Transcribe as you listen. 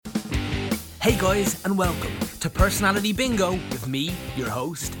Hey guys, and welcome to Personality Bingo with me, your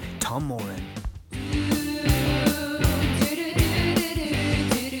host, Tom Moran.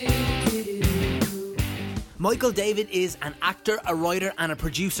 Michael David is an actor, a writer and a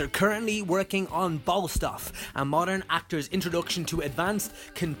producer currently working on Ballstuff, a modern actor's introduction to advanced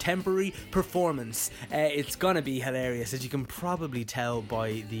contemporary performance. It's gonna be hilarious, as you can probably tell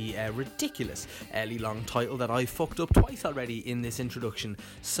by the ridiculously long title that I fucked up twice already in this introduction.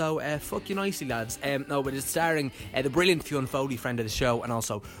 So fuck you nicely, lads. But it's starring the brilliant Fionn Foley, friend of the show, and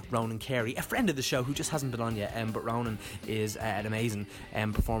also Ronan Carey, a friend of the show who just hasn't been on yet. But Ronan is an amazing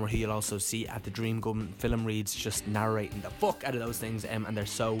performer who you'll also see at the Dream Gun Film Reads, just narrating the fuck out of those things, and they're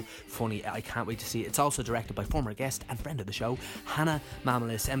so funny. I can't wait to see it. It's also directed by former guest and friend of the show, Hannah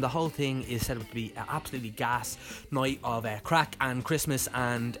Mamalis, and the whole thing is set up to be an absolutely gas night of crack and Christmas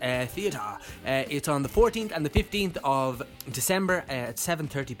and theatre. It's on the 14th and the 15th of December at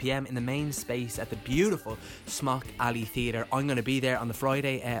 7:30pm in the main space at the beautiful Smock Alley Theatre. I'm going to be there on the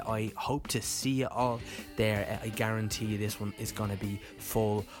Friday. I hope to see you all there. I guarantee you this one is going to be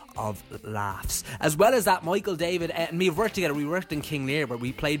full of laughs. As well as that, Michael David and me have worked together. We worked in King Lear, where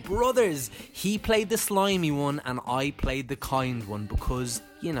we played brothers. He played the slimy one and I played the kind one, because,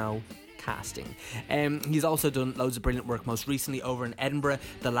 you know, casting. He's also done loads of brilliant work, most recently over in Edinburgh,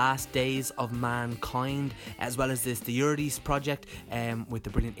 The Last Days of Mankind, as well as the Urides project with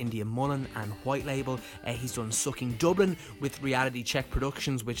the brilliant India Mullen and White Label. He's done Sucking Dublin with Reality Check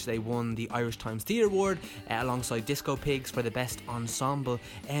Productions, which they won the Irish Times Theatre Award alongside Disco Pigs for the best ensemble.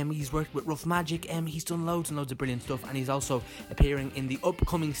 He's worked with Rough Magic. He's done loads and loads of brilliant stuff, and he's also appearing in the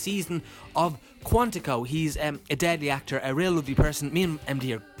upcoming season of Quantico. He's a deadly actor, a real lovely person. Me and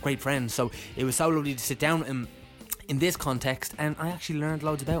MD are great friends, so it was so lovely to sit down with him in this context, and I actually learned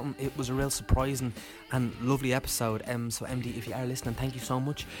loads about him. It was a real surprising and lovely episode. So MD, if you are listening, thank you so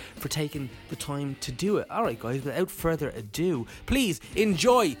much for taking the time to do it. Alright guys, without further ado, please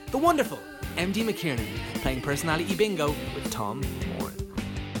enjoy the wonderful MD McKiernan playing Personality Bingo with Tom Moran.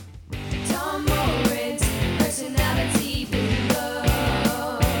 Tom Moran's Personality Bingo.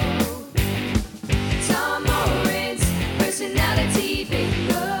 Tom Moran's Personality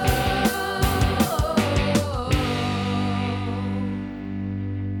Bingo.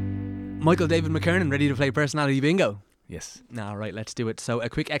 Michael David McKiernan, ready to play Personality Bingo? Yes. All right, let's do it. So a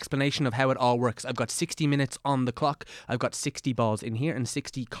quick explanation of how it all works. I've got 60 minutes on the clock. I've got 60 balls in here and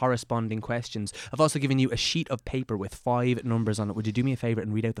 60 corresponding questions. I've also given you a sheet of paper with 5 numbers on it. Would you do me a favour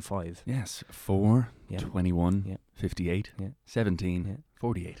and read out the 5? Yes. 4, Yeah. 21, Yeah. 58, Yeah. 17, Yeah.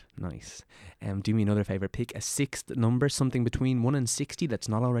 48. Nice. Do me another favour. Pick a 6th number, something between 1 and 60 that's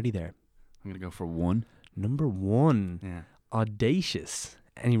not already there. I'm going to go for 1. Number 1. Yeah. Audacious.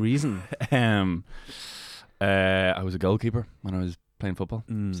 Any reason? I was a goalkeeper when I was playing football,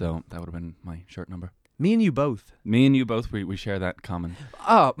 Mm. so that would have been my shirt number. Me and you both. Me and you both, we share that common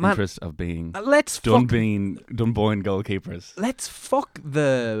Oh, man. interest of being Let's fuck Dunboyne goalkeepers. Let's fuck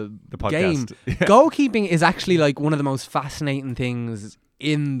the game. podcast. Goalkeeping is actually like one of the most fascinating things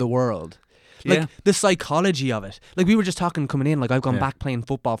in the world. Like Yeah. the psychology of it. Like we were just talking coming in, like I've gone Yeah. back playing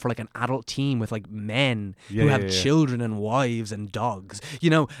football for like an adult team with like men Yeah, who yeah, have yeah. children and wives and dogs,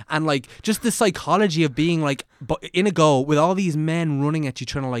 you know, and like just the psychology of being like in a goal with all these men running at you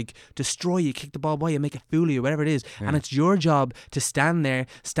trying to like destroy you, kick the ball by you, make a fool of you, whatever it is. And it's your job to stand there,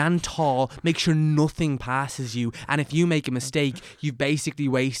 stand tall, make sure nothing passes you. And if you make a mistake, you've basically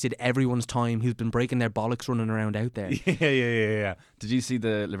wasted everyone's time who's been breaking their bollocks running around out there. Yeah. Did you see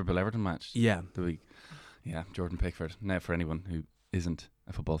the Liverpool-Everton match? Yeah. The week. Yeah, Jordan Pickford. Now, for anyone who isn't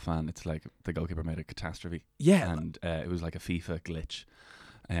a football fan, it's like the goalkeeper made a catastrophe. Yeah. And it was like a FIFA glitch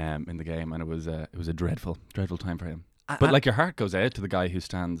in the game, and it was a dreadful time for him. But like your heart goes out to the guy who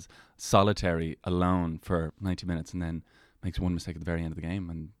stands solitary alone for 90 minutes and then makes one mistake at the very end of the game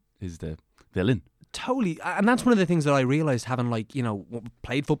and is the villain. Totally, and that's one of the things that I realised having like, you know,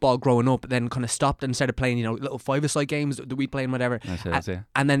 played football growing up, then kind of stopped and started playing, you know, little 5-a-side games that we play and whatever.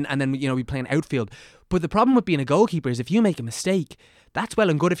 And then you know, we play in outfield. But the problem with being a goalkeeper is if you make a mistake, that's well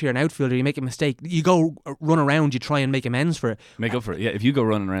and good if you're an outfielder, you make a mistake, you go run around, you try and make amends for it. Make up for it. Yeah, if you go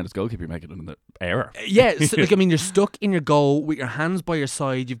running around as goalkeeper, you make it an error. Yeah, so, like, I mean, you're stuck in your goal with your hands by your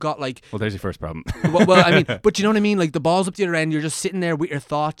side, you've got like... Well, there's your first problem. well, I mean, but you know what I mean? Like the ball's up the other end, you're just sitting there with your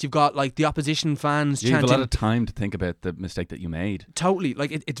thoughts, you've got like the opposition fans You have chanting... a lot of time to think about the mistake that you made. Totally,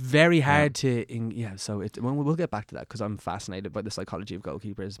 like it's very hard to... So we'll get back to that because I'm fascinated by the psychology of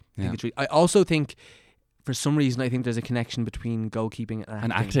goalkeepers. I also think... For some reason, I think there's a connection between goalkeeping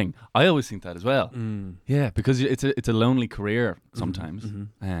and acting. I always think that as well. Yeah, because it's a lonely career sometimes,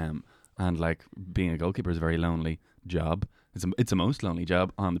 Mm-hmm. and like being a goalkeeper is a very lonely job. it's a most lonely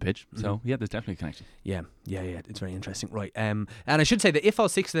job on the pitch. So yeah, there's definitely a connection. Yeah, it's very interesting, right? And I should say that if all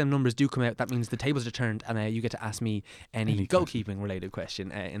 6 of them numbers do come out, that means the tables are turned, and you get to ask me any goalkeeping related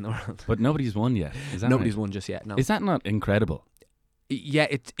question in the world. But nobody's won yet. Is that Nobody's right? won just yet. No. Is that not incredible? Yeah,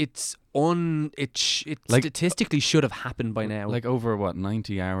 it Like- statistically should have happened by now. Like over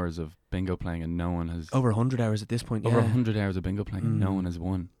 90 hours of bingo playing and no one has over 100 hours at this point. over Yeah. 100 hours of bingo playing and no one has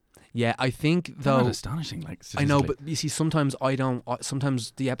won. Yeah, I think Isn't that though. astonishing? Like I know, statistically? but you see, sometimes I don't.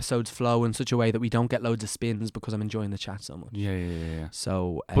 Sometimes the episodes flow in such a way that we don't get loads of spins because I'm enjoying the chat so much. Yeah.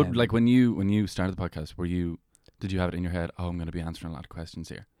 So, But like when you started the podcast, did you have it in your head? Oh, I'm going to be answering a lot of questions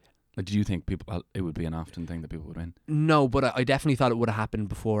here. Like, did you think it would be an often thing that people would win? no, but I definitely thought it would have happened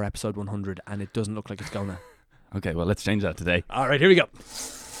before episode 100, and it doesn't look like it's gonna. Okay, well, let's change that today. All right, here we go.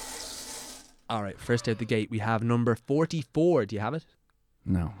 All right, first out the gate, we have number 44. Do you have it?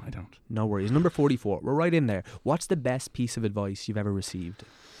 No, I don't. No worries. Number 44. We're right in there. What's the best piece of advice you've ever received?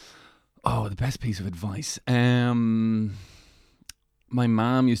 Oh, the best piece of advice. My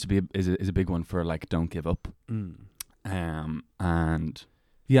mom used to be is a big one for like don't give up. And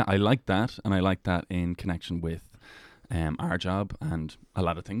yeah, I like that, and I like that in connection with our job and a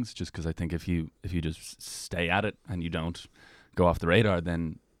lot of things. Just because I think if you just stay at it and you don't go off the radar,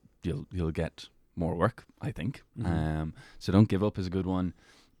 then you'll get more work, I think. So don't give up is a good one.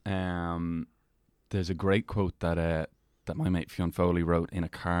 There's a great quote that my mate Fionn Foley wrote in a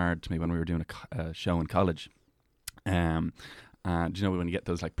card to me when we were doing a show in college. And you know when you get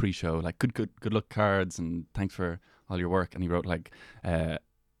those like pre-show like good luck cards and thanks for all your work, and he wrote like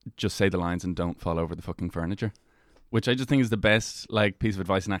just say the lines and don't fall over the fucking furniture, which I just think is the best like piece of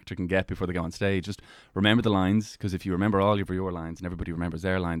advice an actor can get before they go on stage. Just remember the lines, because if you remember all of your lines and everybody remembers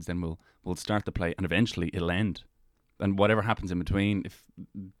their lines, then we'll start the play and eventually it'll end. And whatever happens in between, if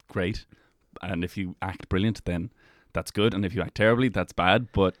great, and if you act brilliant, then that's good, and if you act terribly, that's bad.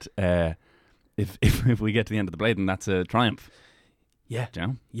 But if we get to the end of the play, then that's a triumph. Yeah. Do you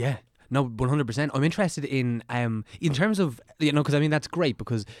know? Yeah. No, 100%. I'm interested in terms of, you know, because I mean that's great,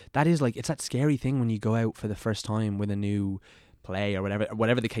 because that is like, it's that scary thing when you go out for the first time with a new play or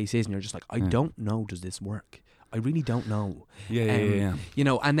whatever the case is, and you're just like, I don't know, does this work? I really don't know. Yeah. You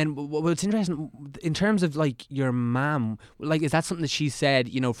know, and then what's interesting in terms of like your mum, like, is that something that she said,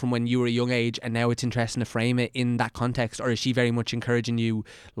 you know, from when you were a young age, and now it's interesting to frame it in that context, or is she very much encouraging you,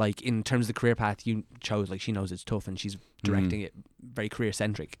 like in terms of the career path you chose? Like she knows it's tough and she's directing it very career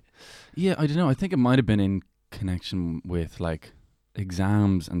centric. Yeah, I don't know. I think it might have been in connection with like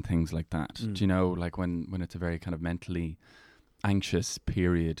exams and things like that. Do you know, like when it's a very kind of mentally anxious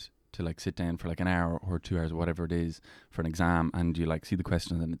period to like sit down for like an hour or 2 hours or whatever it is for an exam, and you like see the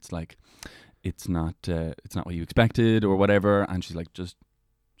question and it's like it's not what you expected or whatever, and she's like, just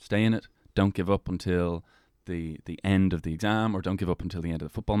stay in it, don't give up until the end of the exam, or don't give up until the end of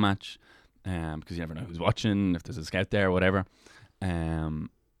the football match, because you never know who's watching, if there's a scout there or whatever.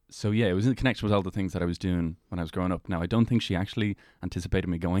 So yeah, it was in connection with all the things that I was doing when I was growing up. Now I don't think she actually anticipated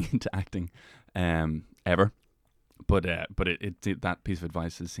me going into acting ever. But it that piece of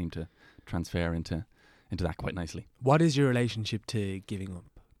advice has seemed to transfer into that quite nicely. What is your relationship to giving up?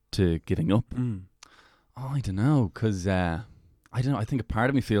 To giving up? Oh, I don't know, because I don't know. I think a part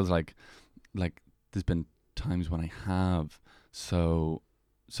of me feels like there's been times when I have. So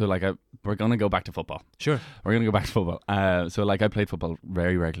like we're gonna go back to football. Sure, we're gonna go back to football. So like I played football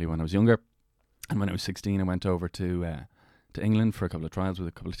very regularly when I was younger, and when I was 16, I went over to England for a couple of trials with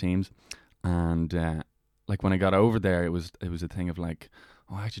a couple of teams, and. Like when I got over there, it was a thing of like,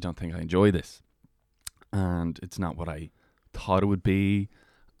 oh, I actually don't think I enjoy this, and it's not what I thought it would be,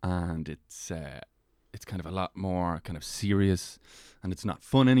 and it's kind of a lot more kind of serious, and it's not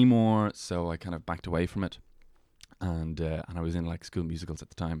fun anymore. So I kind of backed away from it, and I was in like school musicals at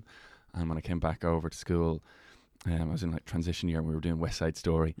the time, and when I came back over to school, I was in like transition year, and we were doing West Side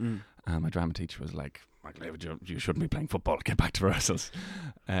Story, and my drama teacher was like, Michael David, you shouldn't be playing football. Get back to rehearsals.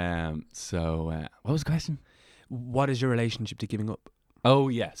 So what was the question? What is your relationship to giving up? Oh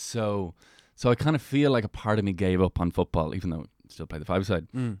yeah, so I kind of feel like a part of me gave up on football, even though I still play the five-a-side.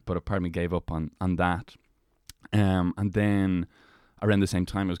 But a part of me gave up on that. And then around the same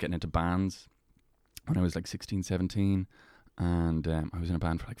time, I was getting into bands when I was like 16, 17, and I was in a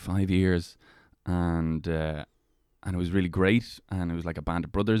band for like 5 years, and it was really great, and it was like a band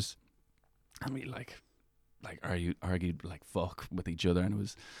of brothers, and we argued like fuck with each other, and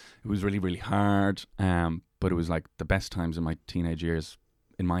it was really, really hard, but it was like the best times in my teenage years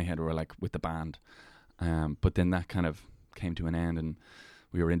in my head were like with the band, but then that kind of came to an end, and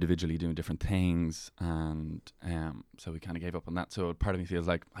we were individually doing different things, and so we kind of gave up on that. So part of me feels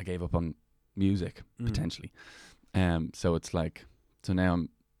like I gave up on music potentially, So it's like, so now I'm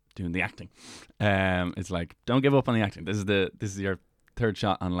doing the acting. It's like, don't give up on the acting. This is your third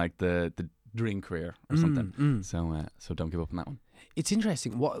shot on like the dream career or something. So don't give up on that one. It's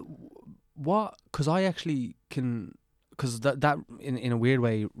interesting. What? Because I actually can. Because that in a weird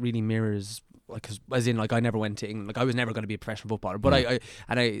way really mirrors. Like, as in, like, I never went to England. Like, I was never going to be a professional footballer. But I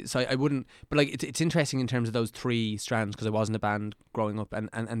wouldn't. But like, it's interesting in terms of those three strands, because I was in a band growing up,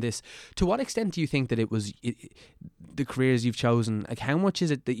 and this. To what extent do you think that it was the careers you've chosen? Like, how much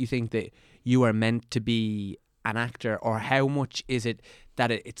is it that you think that you are meant to be an actor, or how much is it that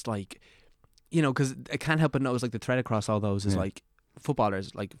it's like, you know? Because I can't help but notice, like, the thread across all those is like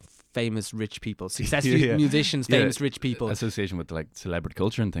footballers, like famous rich people, successful musicians, famous rich people, association with like celebrity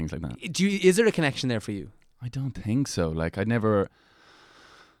culture and things like that. Is there a connection there for you? I don't think so. Like, I was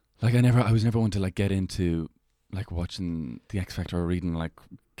never one to like get into like watching the X Factor or reading, like,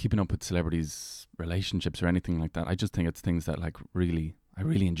 keeping up with celebrities' relationships or anything like that. I just think it's things that like I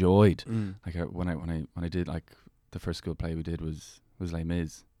really enjoyed. Like, when I did, like, the first school play we did was Les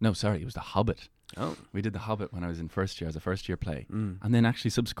Mis. No, sorry, it was The Hobbit. Oh, we did The Hobbit when I was in first year as a first year play, and then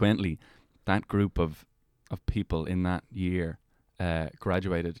actually subsequently, that group of people in that year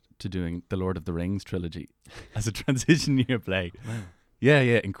graduated to doing the Lord of the Rings trilogy as a transition year play. Wow. Yeah,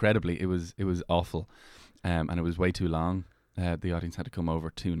 incredibly. It was awful, and it was way too long. The audience had to come over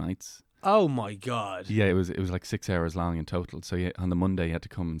 2 nights. Oh my God. Yeah, it was like 6 hours long in total. So on the Monday you had to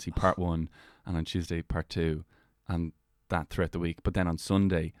come and see part 1, and on Tuesday part 2, and that throughout the week. But then on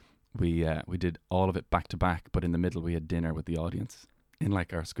Sunday we did all of it back to back, but in the middle we had dinner with the audience in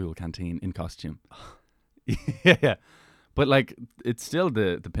like our school canteen in costume. Yeah. But like, it's still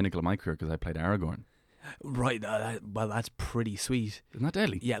the pinnacle of my career because I played Aragorn. Right. Well, that's pretty sweet. Isn't that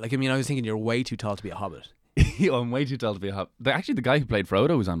deadly? Yeah. Like, I mean, I was thinking you're way too tall to be a hobbit. I'm way too tall to be a hobbit. Actually, the guy who played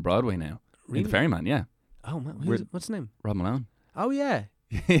Frodo is on Broadway now. Really? The Ferryman, yeah. Oh man, what's his name? Rob Malone. Oh yeah.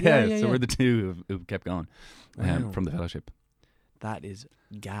 So we're the two who kept going from the Fellowship. That is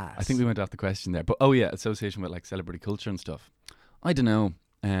gas. I think we went off the question there, but association with like celebrity culture and stuff. I don't know.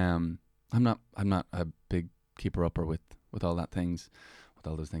 I'm not a big keeper upper with all those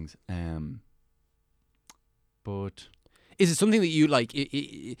things. But is it something that you like?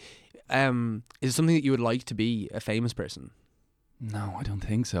 Is it something that you would like to be, a famous person? No, I don't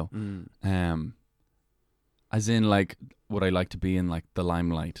think so. As in, like, would I like to be in like the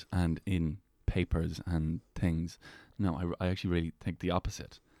limelight and in papers and things? No, I actually really think the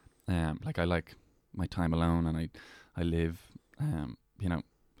opposite. Like, I like my time alone, and I live,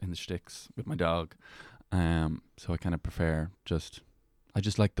 in the sticks with my dog. So I kind of prefer I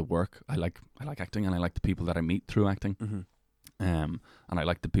just like the work. I like acting, and I like the people that I meet through acting. And I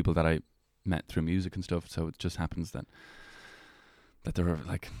like the people that I met through music and stuff. So it just happens that they're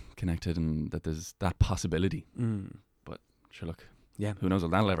like connected, and that there's that possibility. But sure, look, yeah, who knows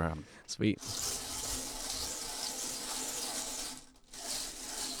if that'll ever happen. Sweet.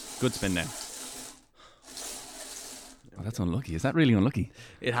 Good spin now. Oh, that's unlucky. Is that really unlucky?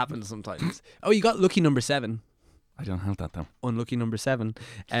 It happens sometimes. Oh, you got lucky number 7. I don't have that though. Unlucky number 7.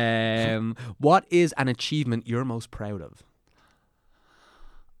 What is an achievement you're most proud of?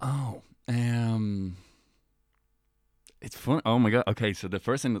 Oh, it's fun. Oh my God. Okay, so the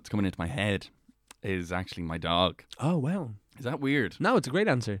first thing that's coming into my head is actually my dog. Oh wow. Is that weird? No, it's a great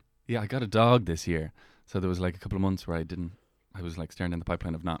answer. Yeah, I got a dog this year. So there was like a couple of months where I was like staring in the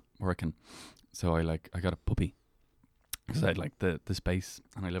pipeline of not working. So I got a puppy. Because I had like the space,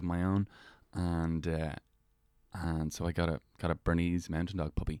 and I live on my own, and so I got a Bernese Mountain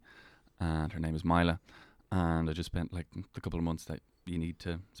Dog puppy, and her name is Mila, and I just spent like the couple of months that you need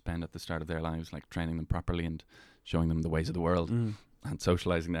to spend at the start of their lives, like training them properly and showing them the ways of the world, and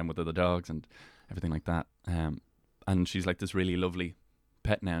socializing them with other dogs and everything like that. And she's like this really lovely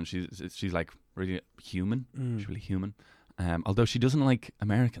pet now, and she's like really human. She's really human. Although she doesn't like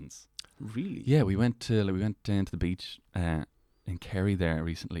Americans. Really? Yeah, we went down to the beach in Kerry there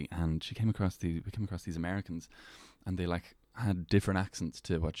recently, and we came across these Americans, and they like had different accents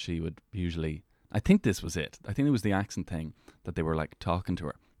to what she would usually. I think this was it. I think it was the accent thing that they were like talking to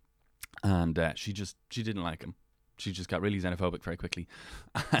her, and she didn't like him. She just got really xenophobic very quickly,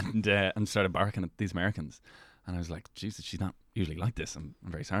 and started barking at these Americans. And I was like, Jesus, she's not usually like this. I'm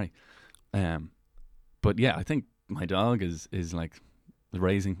very sorry. But yeah, I think my dog is like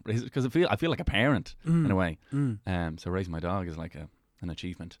raising, because I feel like a parent in a way. So raising my dog is like an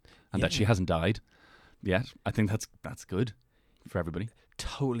achievement, and that she hasn't died yet. I think that's good for everybody.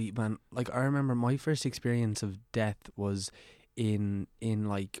 Totally, man. Like, I remember my first experience of death was in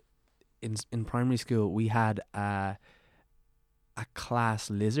primary school. We had a class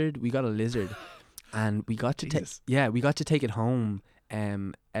lizard. We got a lizard. and we got to take Jesus. we got to take it home.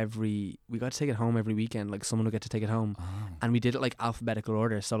 Every weekend. Like someone would get to take it home, Oh. and we did it like alphabetical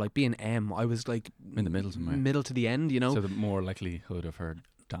order. So like being M, I was like In the middle somewhere. middle to the end. You know. So the more likelihood of her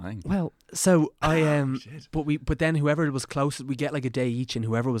dying. Well, so I Shit. but then whoever was closest, we get like a day each, and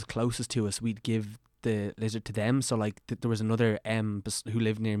whoever was closest to us, we'd give the lizard to them. So like there was another who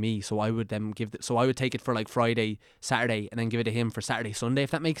lived near me, so I would then so I would take it for like Friday, Saturday, and then give it to him for Saturday, Sunday, if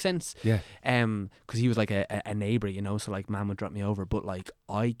that makes sense. Yeah. Because he was like a neighbour, you know. So like, man would drop me over, but like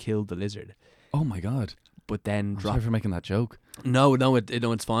I killed the lizard, Oh my God. but then I'm sorry for making that joke. No,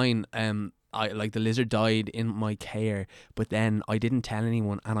 it's fine. I like the lizard died in my care, but then I didn't tell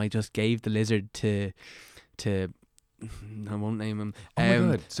anyone, and I just gave the lizard to I won't name him. Oh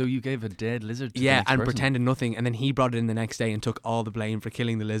my God. So you gave a dead lizard to the Yeah, next and person? pretended nothing, and then he brought it in the next day and took all the blame for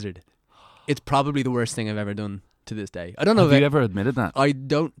killing the lizard. It's probably the worst thing I've ever done to this day. I don't know Have if you ever admitted that? I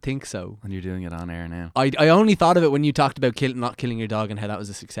don't think so. And you're doing it on air now. I only thought of it when you talked about not killing your dog and how that was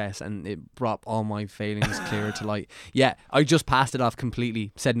a success, and it brought all my failings clearer to light. Yeah, I just passed it off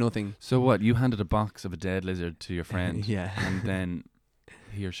completely, said nothing. So what? You handed a box of a dead lizard to your friend. Yeah. And then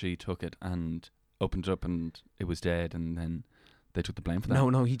he or she took it and opened it up and it was dead, and then they took the blame for that.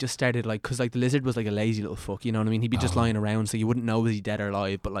 No, he just started like, because like the lizard was like a lazy little fuck, you know what I mean? He'd be just Oh. lying around, so you wouldn't know was he dead or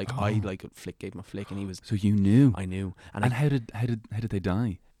alive. But like I Oh. like gave him a flick, and he was. So you knew. I knew, And how did they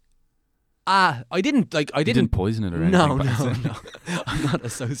die? I didn't like. I You didn't. poison it or anything? No, by no, accident? no. I'm not a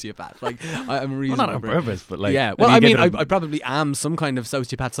sociopath. Like I'm a Well, reasonable. not on purpose, but like. yeah. and Well, you I gave mean, it a- I probably am some kind of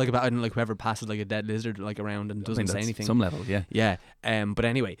sociopath, like about like whoever passes like a dead lizard like around and I mean, doesn't say that's anything. Some level, yeah. Yeah. But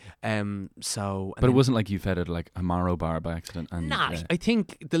anyway. So. But it wasn't like you fed it like a marrow bar by accident. And, Nah, I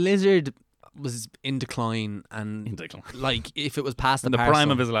think the lizard was in decline, and in decline. like if it was past In the the prime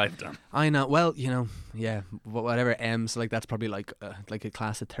parcel- of his lifetime. I know. Well, you know, yeah, whatever. So like that's probably like a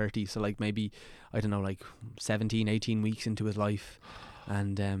class of 30. So like maybe I don't know, like 17, 18 weeks into his life,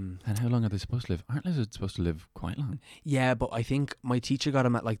 and And how long are they supposed to live? Aren't lizards supposed to live quite long? yeah. But I think my teacher got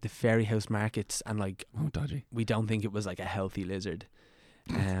him at like the fairy house markets, and like Oh, dodgy. we don't think it was like a healthy lizard.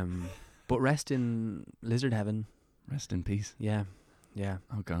 But rest in lizard heaven. Rest in peace. Yeah,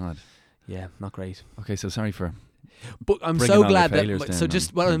 Oh God. yeah. Not great. Okay, so sorry for. But I'm Bringing so all the glad that. failures So down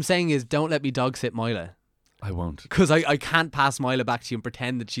just on what I'm things. saying is, don't let me dog sit Mila. I won't. Because I can't pass Mila back to you and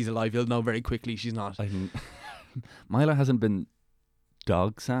pretend that she's alive. You'll know very quickly she's not. Mila hasn't been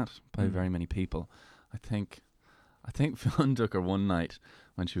dog sat by Mm. very many people. I think Fionn took her one night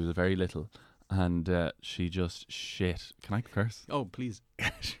when she was very little, and she just shit. Can I curse? Oh, please.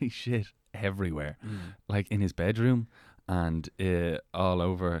 She shit everywhere, like in his bedroom and all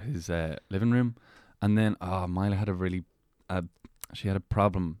over his living room. And then, Mila had she had a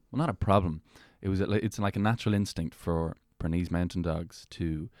problem. Well, not a problem. It's like a natural instinct for Bernese Mountain Dogs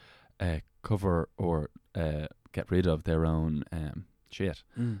to cover or get rid of their own shit.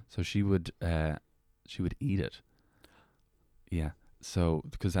 So she would eat it. Yeah. So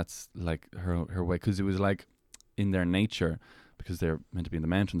because that's like her way. Because it was like in their nature, because they're meant to be in the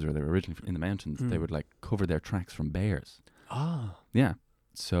mountains, or they were originally in the mountains, they would like cover their tracks from bears. Ah. Yeah.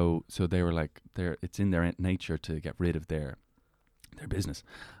 So they were like, it's in their nature to get rid of their business,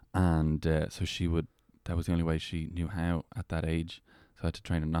 and so she would. That was the only way she knew how at that age. So I had to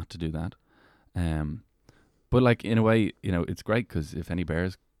train her not to do that. But like in a way, you know, it's great because if any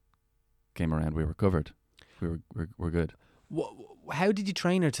bears came around, we were covered. We're good. How did you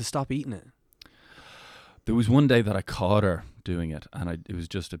train her to stop eating it? There was one day that I caught her doing it, and it was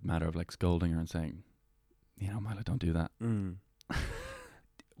just a matter of like scolding her and saying, you know, Mila, don't do that.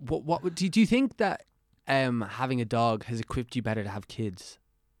 What do you think that having a dog has equipped you better to have kids?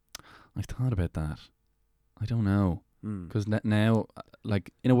 I've thought about that. I don't know. Mm. Because now,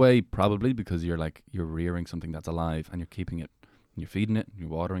 like, in a way, probably because you're rearing something that's alive and you're keeping it, and you're feeding it, and you're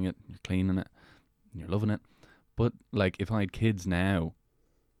watering it, and you're cleaning it, and you're loving it. But, like, if I had kids now,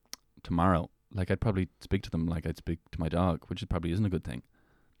 tomorrow, like, I'd probably speak to them like I'd speak to my dog, which probably isn't a good thing.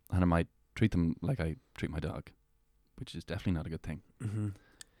 And I might treat them like I treat my dog, which is definitely not a good thing. Mm-hmm.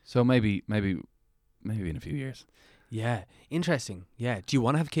 So maybe in a few years. Yeah, interesting. Yeah, do you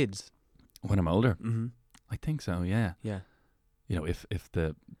want to have kids? When I'm older, Mm-hmm. I think so, yeah. Yeah. You know, if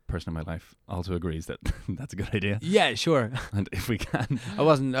the person in my life also agrees that that's a good idea, Yeah, sure. and if we can, I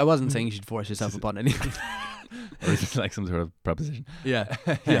wasn't saying you should force yourself upon anyone. or is it like some sort of proposition? Yeah.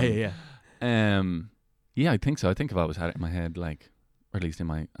 Yeah. Yeah, I think so. I think I've always had it in my head, like, or at least in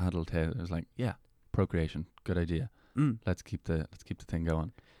my adult head, it was like, yeah, procreation, good idea. Mm. Let's keep the thing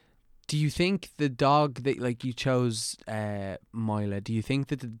going. Do you think the dog that like you chose, Mila? Do you think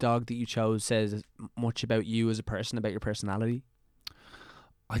that the dog that you chose says much about you as a person, about your personality?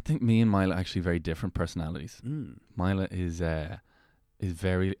 I think me and Mila are actually very different personalities. Mm. Mila is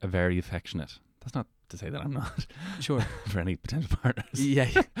very affectionate. That's not to say that I'm not Sure. for any potential partners.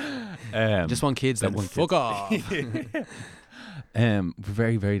 Yeah. Just want kids that then. want Fuck kids. off. We're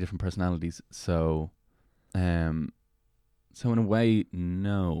very, very different personalities. So in a way,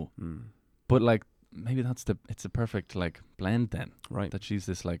 no. Mm. But like maybe it's a perfect like blend then. Right. That she's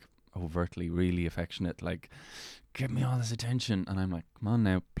this like overtly really affectionate, like give me all this attention, and I'm like, come on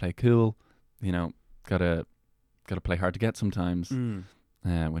now, play cool. You know, gotta play hard to get sometimes. Mm.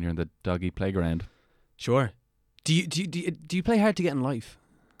 When you're in the doggy playground. Sure. Do you play hard to get in life?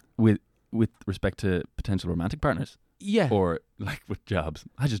 With respect to potential romantic partners, Yeah. or like with jobs,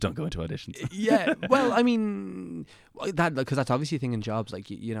 I just don't go into auditions. Yeah. Well, I mean, that because that's obviously a thing in jobs. Like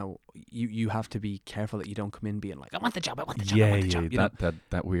you know, you have to be careful that you don't come in being like, I want the job, I want the job, I want the job. You know?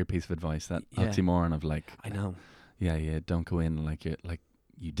 That weird piece of advice, that Yeah. oxymoron of like, I know. yeah, don't go in like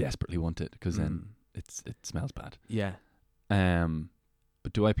you desperately want it, because then Mm. it smells bad. Yeah.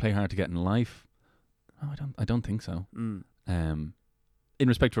 But do I play hard to get in life? No, I don't think so. Mm. In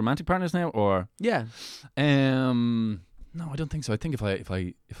respect to romantic partners now, or Yeah. no, I don't think so. I think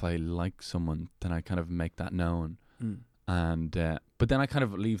if I like someone, then I kind of make that known, Mm. and but then I kind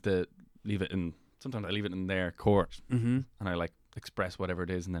of leave it in. Sometimes I leave it in their court, Mm-hmm. and I like express whatever it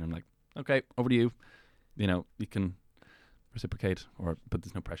is, and then I'm like, okay, over to you. You know, you can reciprocate, but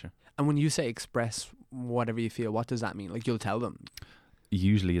there's no pressure. And when you say express whatever you feel, what does that mean? Like you'll tell them.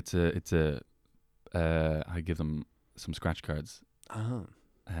 Usually, it's a I give them some scratch cards, Oh.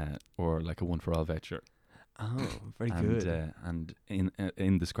 or like a one for all voucher. Oh, very And, good. and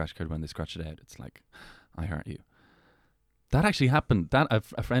in the scratch card, when they scratch it out, it's like, I hurt you. That actually happened. That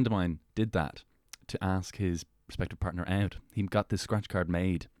a friend of mine did that to ask his prospective partner out. He got this scratch card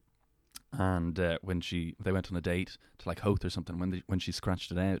made, and when they went on a date to like Hoth or something, when she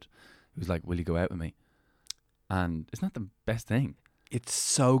scratched it out, he was like, "Will you go out with me?" And isn't that the best thing? It's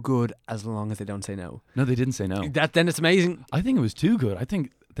so good as long as they don't say no. No, they didn't say no. Then it's amazing. I think it was too good. I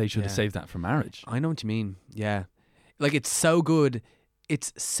think they should have Yeah. saved that for marriage. I know what you mean. Yeah. Like it's so good.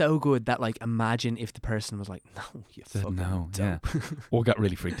 It's so good that like imagine if the person was like, no, you Said fucking no, dope. Or got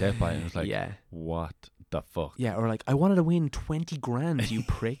really freaked out by it. It was like, yeah. what the fuck? Yeah. Or like, I wanted to win 20 grand, you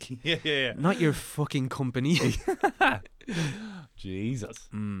prick. Yeah. Not your fucking company. Jesus.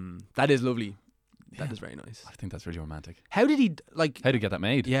 That is lovely. That Yeah. is very nice. I think that's really romantic. How did he like? How to get that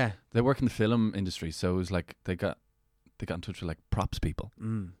made? Yeah. They work in the film industry, so it was like they got in touch with like props people.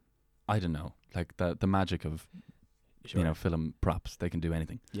 I don't know, like the magic of Sure. film props. They can do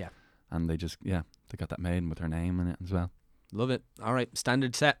anything. Yeah. And they got that made with her name in it as well. Love it. All right.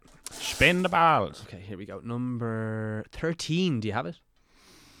 Standard set. Spin the balls. Okay. Here we go. Number 13. Do you have it?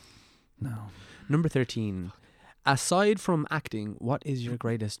 No. Number 13. Aside from acting, what is your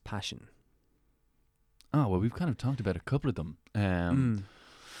greatest passion? Oh well, we've kind of talked about a couple of them. Mm.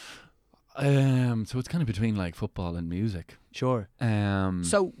 So it's kind of between like football and music. Sure. So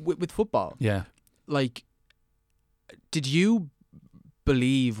So with football, yeah. like, did you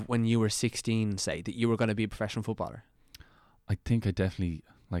believe when you were 16, say, that you were going to be a professional footballer? I think I definitely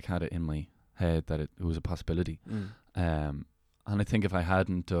like had it in my head that it was a possibility. And I think if I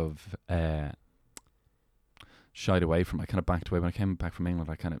hadn't have shied away from it, I kind of backed away. When I came back from England,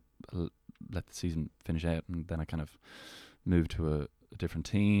 I kind of let the season finish out, and then I kind of moved to a different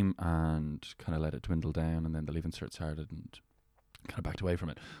team and kind of let it dwindle down, and then the leaving cert started and kind of backed away from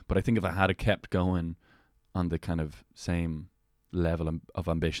it. But I think if I had kept going on the kind of same level of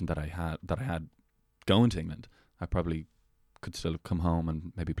ambition that I had going to England, I probably could still have come home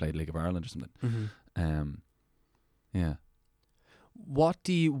and maybe played League of Ireland or something. Yeah. What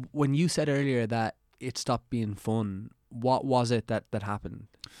do you, when you said earlier that it stopped being fun, what was it that happened?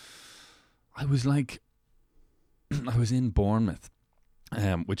 I was like, I was in Bournemouth,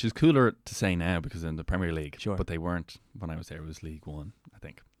 which is cooler to say now because in the Premier League. Sure. But they weren't when I was there. It was League One, I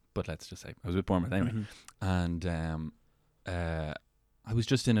think. But let's just say I was with Bournemouth anyway. Mhm. And I was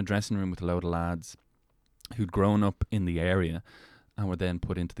just in a dressing room with a load of lads who'd grown up in the area and were then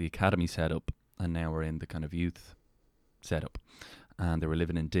put into the academy setup, and now we're in the kind of youth setup. And they were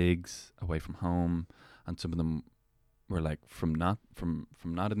living in digs away from home, and some of them were like from not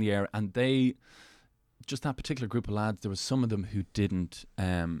in the area, and they just that particular group of lads, there was some of them who didn't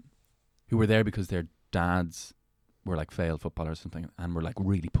who were there because their dads were like failed footballers or something and were like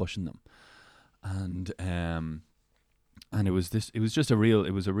really pushing them. And it was just a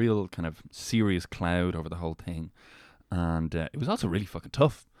real kind of serious cloud over the whole thing. And it was also really fucking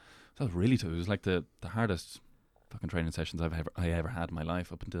tough. It was really tough. It was like the hardest fucking training sessions I ever had in my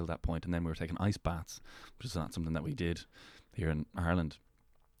life up until that point. And then we were taking ice baths, which is not something that we did here in Ireland.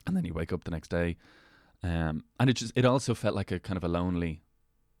 and then you wake up the next day, and it also felt like a kind of a lonely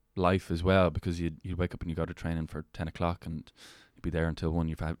life as well, because you'd wake up and you go to training for 10 o'clock and you'd be there until 1.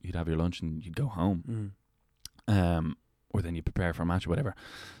 You'd have your lunch and you'd go home, or then you prepare for a match or whatever.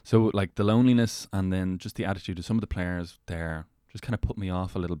 So like the loneliness and then just the attitude of some of the players there just kind of put me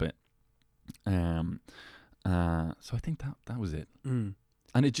off a little bit. So I think that was it. And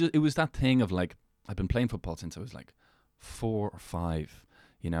it was that thing of like, I've been playing football since I was like 4 or 5,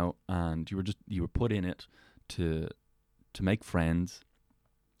 you know, and you were put in it to make friends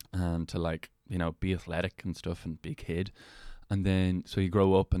and to, like, you know, be athletic and stuff and be a kid. And then so you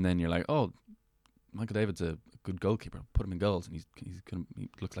grow up and then you're like, oh, Michael David's a good goalkeeper, put him in goals, and he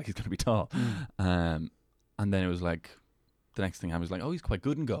looks like he's gonna be tall. And then it was like the next thing I was like, oh, he's quite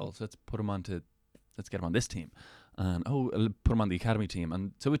good in goals, let's get him on this team, and I'll put him on the academy team.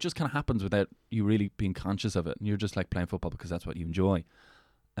 And so it just kind of happens without you really being conscious of it, and you're just like playing football because that's what you enjoy.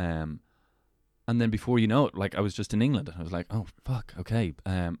 And then before you know it, like, I was just in England and I was like, oh fuck, okay.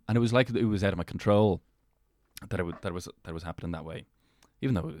 And it was like it was out of my control that it was happening that way,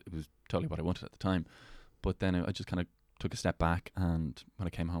 even though it was totally what I wanted at the time. But then I just kind of took a step back, and when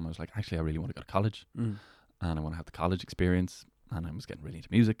I came home I was like, actually I really want to go to college, and I want to have the college experience, and I was getting really into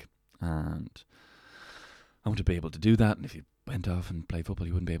music, and I want to be able to do that. And if you went off and played football,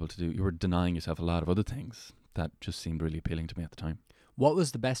 you wouldn't be able to you were denying yourself a lot of other things that just seemed really appealing to me at the time. What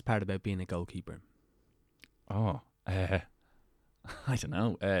was the best part about being a goalkeeper? I don't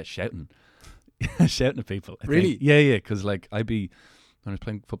know, shouting shouting at people, I Really? think. Yeah, because like when I was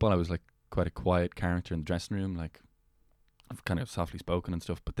playing football, I was like quite a quiet character in the dressing room, like I've kind of softly spoken and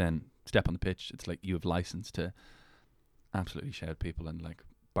stuff, but then step on the pitch, it's like you have license to absolutely shout at people and like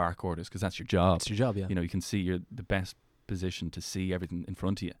bark orders, because that's your job. It's your job, yeah. You know, you can see, you're the best position to see everything in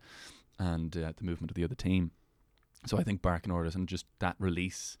front of you and the movement of the other team. So I think barking orders and just that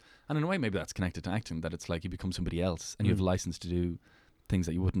release, and in a way maybe that's connected to acting, that it's like you become somebody else and you have license to do things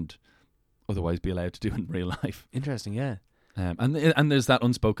that you wouldn't otherwise be allowed to do in real life. Interesting, yeah. And there's that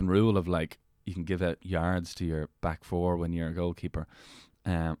unspoken rule of like, you can give out yards to your back four when you're a goalkeeper,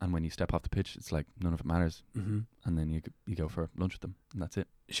 and when you step off the pitch, it's like none of it matters. And then you go for lunch with them, and that's it.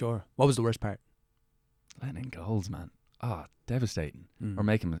 Sure. What was the worst part? Letting in goals, man. Devastating. Or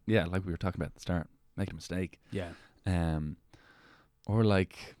making, like we were talking about at the start, making a mistake. Yeah. Or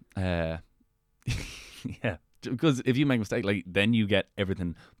like, because if you make a mistake, like, then you get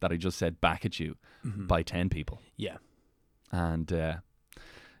everything that I just said back at you by 10 people. Yeah. And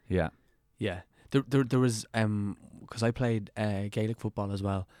yeah. There was because I played Gaelic football as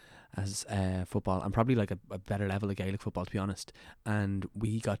well as football, and probably like a better level of Gaelic football, to be honest. And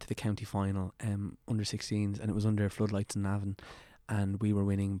we got to the county final under 16s, and it was under floodlights in Navan, and we were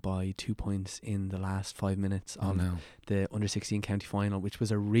winning by 2 points in the last 5 minutes of the under 16 county final, which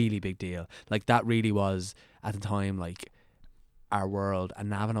was a really big deal. Like, that really was at the time like our world. And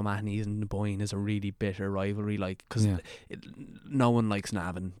Navan O'Mahony's and Boyne is a really bitter rivalry, like, because no one likes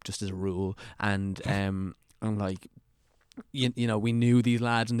Navan just as a rule. And like, you know, we knew these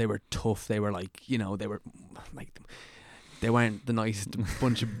lads and they were tough. They were like, you know, they weren't the nicest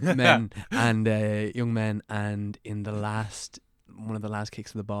bunch of men and young men. And in one of the last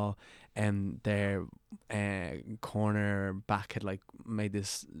kicks of the ball, their corner back had like made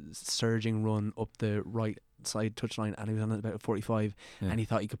this surging run up the right side touchline, and he was on about 45, and he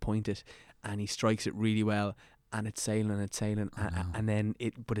thought he could point it, and he strikes it really well, and it's sailing, and then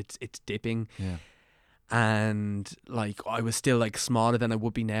it's dipping. And like, I was still like smaller than I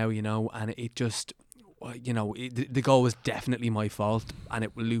would be now, you know, and it just, you know, the goal was definitely my fault, and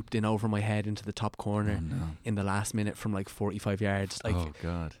it looped in over my head into the top corner in the last minute from like 45 yards. Like, oh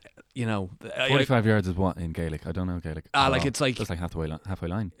god, you know, 45 yards is what in Gaelic? I don't know Gaelic. Like, it's like, just like halfway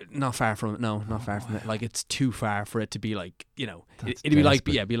line. Not far from it. No, not far from it. Like, it's too far for it to be like, you know, That's it'd be like,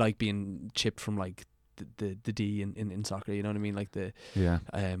 desperate. be like being chipped from like the D in soccer, you know what I mean? Like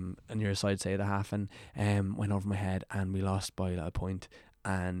and your side say the half, and went over my head, and we lost by a point.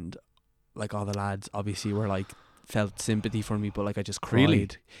 And like, all the lads obviously were like, felt sympathy for me, but like, I just cried. Really?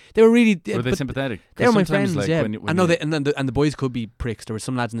 They were really. Were they sympathetic? They were my Sometimes, friends. like, Yeah, when I know. And the boys could be pricks. There were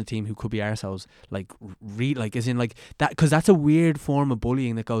some lads in the team who could be arseholes, like like, as in like that, because that's a weird form of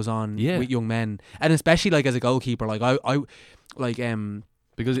bullying that goes on with young men, and especially like as a goalkeeper. Like, I like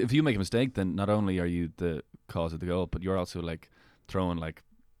because if you make a mistake, then not only are you the cause of the goal, but you're also like throwing like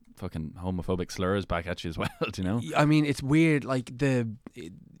fucking homophobic slurs back at you as well. Do you know? I mean, it's weird. Like,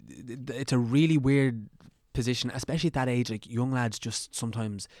 it's a really weird position, especially at that age. Like young lads just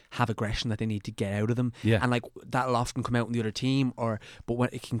sometimes have aggression that they need to get out of them, Yeah. and like that'll often come out in the other team, but when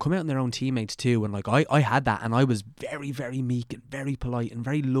it can come out in their own teammates too. And like I had that, and I was very, very meek and very polite and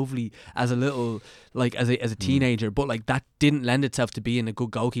very lovely as a little, like as a teenager, but like that didn't lend itself to being a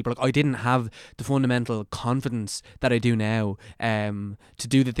good goalkeeper. Like I didn't have the fundamental confidence that I do now, to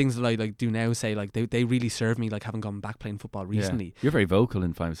do the things that I like do now. Say like they really serve me, like having gone back playing football recently. Yeah. You're very vocal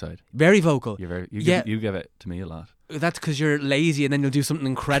in five-a-side. Very vocal. You're very. Yeah. You give it to me a lot. That's because you're lazy, and then you'll do something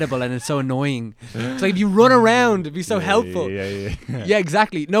incredible, and it's so annoying. It's like if you run around, it'd be so helpful. Yeah. Yeah,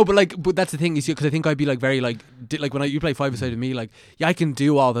 exactly. No, but that's the thing, you see, because I think I'd be like very like like when you play five-a-side with me, like I can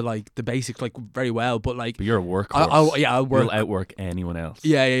do all the like the basics like very well, but like But you're a workhorse. I'll work. You'll outwork anyone else.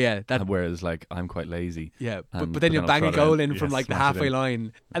 Yeah. That Whereas like I'm quite lazy. yeah, And- but then you'll I'll bang a trot it goal in. in from Yeah, like the smash it halfway in.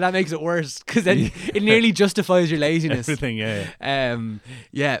 line, and that makes it worse because then it nearly justifies your laziness. Everything. Yeah.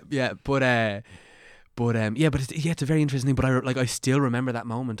 It's a very interesting thing. But I still remember that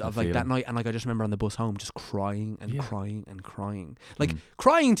moment of like that feeling. night, and like I just remember on the bus home just crying and Yeah. crying and crying, like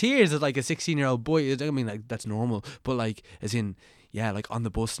crying tears as like a 16-year-old boy. I mean, like that's normal, but like as in like on the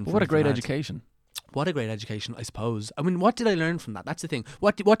bus. And What a great education. What a great education, I suppose. I mean, what did I learn from that? That's the thing.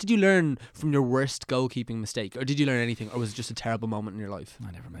 What did you learn from your worst goalkeeping mistake, or did you learn anything, or was it just a terrible moment in your life?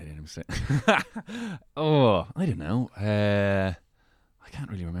 I never made any mistake. Oh, I don't know. I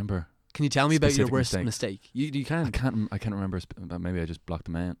can't really remember. Can you tell me about your Specific worst mistake. mistake? You can. I can't remember. But maybe I just blocked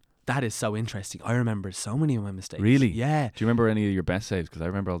them out. That is so interesting. I remember so many of my mistakes. Really? Yeah. Do you remember any of your best saves? Because I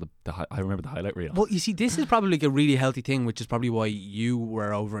remember I remember the highlight reel. Well, you see, this is probably like a really healthy thing, which is probably why you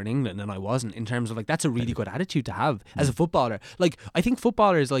were over in England and I wasn't, in terms of like, that's a really good attitude to have as a footballer. Like, I think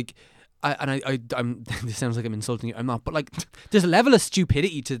footballers, like, I'm this sounds like I'm insulting you, I'm not, but like, there's a level of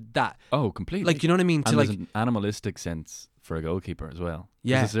stupidity to that. Oh, completely. Like, you know what I mean? To And like, there's an animalistic sense for a goalkeeper as well.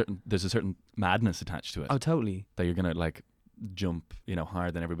 Yeah. There's a certain madness attached to it. oh, totally. That you're gonna like jump,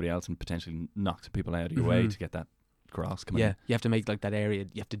 higher than everybody else and potentially knock some people out of your way to get that cross coming Yeah, in. you have to make like that area,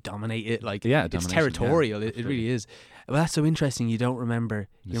 you have to dominate it. Like, Yeah, it's domination, territorial. yeah, It really is. Well, that's so interesting. You don't remember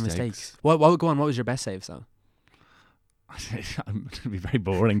your mistakes. Mistakes. What go on? What was your best save, though? It'd be very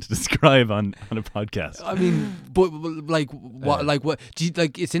boring to describe on a podcast. I mean, but like what do you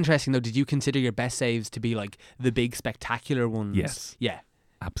like? It's interesting though. Did you consider your best saves to be like the big spectacular ones? Yes. Yeah.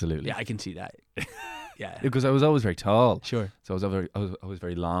 Absolutely. Yeah, I can see that. Yeah. Because I was always very tall. Sure. So I was always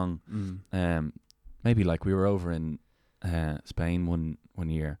very long. Mm. Maybe like we were over in Spain one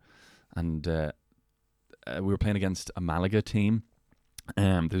year, and we were playing against a Malaga team.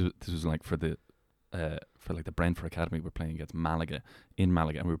 This was like for the Brentford Academy. We were playing against Malaga in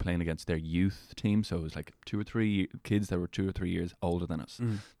Malaga, and we were playing against their youth team. So it was like 2 or 3 kids that were 2 or 3 years older than us.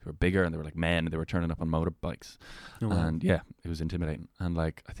 Mm. They were bigger, and they were like men, and they were turning up on motorbikes. Oh, wow. And yeah, it was intimidating. And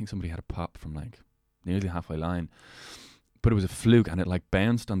like I think somebody had a pop from like nearly halfway line, but it was a fluke, and it like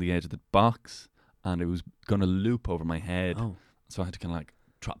bounced on the edge of the box, and it was gonna loop over my head. Oh. So I had to kind of like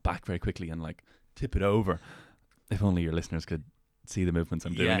trot back very quickly and like tip it over. If only your listeners could see the movements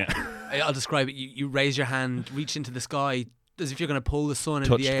I'm doing. Yeah. I'll describe it. You raise your hand, reach into the sky as if you're going to pull the sun into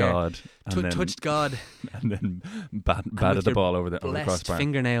Touched the air. God, and then, Touched God. and then batted with the your ball over the Blessed crossbar.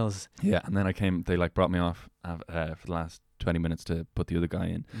 fingernails. Yeah, and then I came. They like brought me off for the last 20 minutes to put the other guy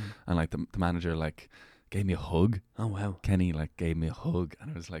in, and like the manager like gave me a hug. Oh wow. Kenny like gave me a hug, and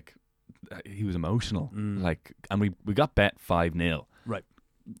it was like he was emotional. Mm. Like, and we got bet 5-0. Right.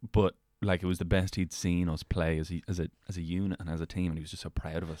 But like it was the best he'd seen us play as a unit and as a team, and he was just so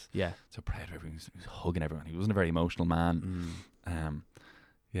proud of us. Yeah. So proud of everyone. He was hugging everyone. He wasn't a very emotional man.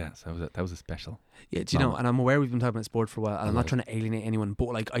 Yeah, so that was a special. Yeah, do you know, and I'm aware we've been talking about sport for a while, and I'm not Right. trying to alienate anyone, but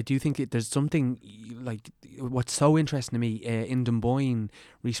like I do think there's something like what's so interesting to me in Dunboyne,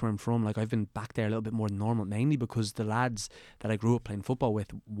 Reese, where I'm from. Like I've been back there a little bit more than normal, mainly because the lads that I grew up playing football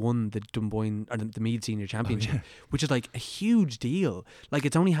with won the Dunboyne or the Meath Senior Championship, which is like a huge deal. Like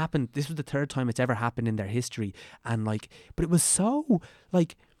it's only happened. This was the third time it's ever happened in their history, and like, but it was so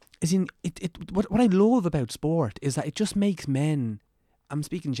like, as in what I love about sport is that it just makes men. I'm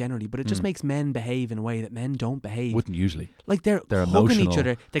speaking generally, but it just makes men behave in a way that men don't behave. Wouldn't usually. Like they're hugging each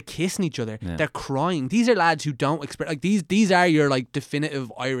other, they're kissing each other, they're crying. These are lads who don't express, like these are your like definitive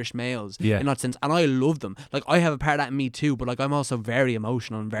Irish males in that sense, and I love them. Like I have a part of that in me too, but like I'm also very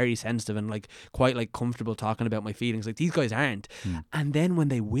emotional and very sensitive and like quite like comfortable talking about my feelings. Like these guys aren't. And then when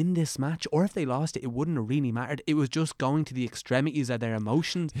they win this match, or if they lost it, it wouldn't have really mattered. It was just going to the extremities of their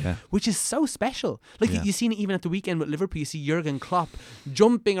emotions, which is so special. Like you seen it even at the weekend with Liverpool. You see Jurgen Klopp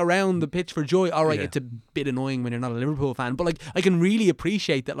jumping around the pitch for joy. All right, Yeah. it's a bit annoying when you're not a Liverpool fan, but like I can really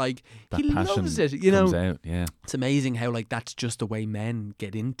appreciate that. Like That he passion loves it. You know, comes out, yeah. it's amazing how like that's just the way men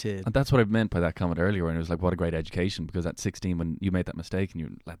get into. And that's what I meant by that comment earlier, when it was like, what a great education. Because at 16, when you made that mistake and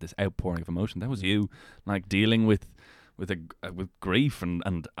you had this outpouring of emotion, that was you, like dealing with grief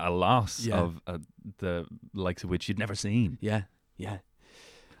and a loss Yeah. of the likes of which you'd never seen. Yeah, yeah.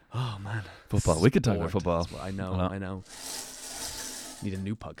 Oh man, Football. We could talk about Sport. football. I know, a lot. I know. Need a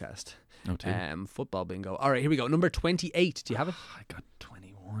new podcast. Oh, too. Football bingo. All right, here we go. Number 28. Do you have it? I got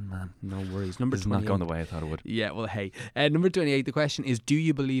 21, man. No worries. Number This is 28. not going the way I thought it would. Yeah, well, hey. Number 28, the question is, do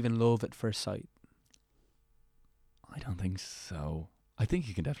you believe in love at first sight? I don't think so. I think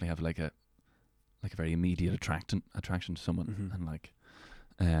you can definitely have like a very immediate attraction to someone, Mhm. and like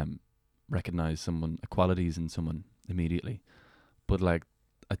recognize someone qualities in someone immediately. But like,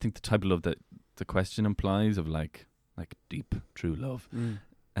 I think the type of love that the question implies of like deep true love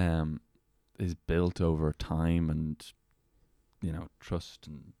is built over time, and you know, trust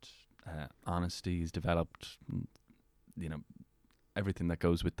and honesty is developed, and, you know, everything that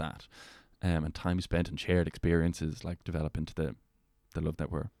goes with that, and time spent and shared experiences like develop into the love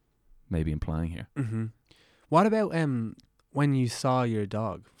that we're maybe implying here. Mm-hmm. What about when you saw your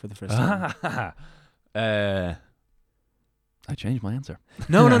dog for the first time? I changed my answer.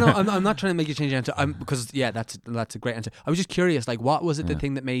 No. I'm not trying to make you change your answer. Because that's a great answer. I was just curious. Like, what was it the Yeah.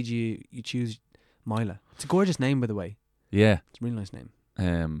 thing that made you choose Mila? It's a gorgeous name, by the way. Yeah. It's a really nice name.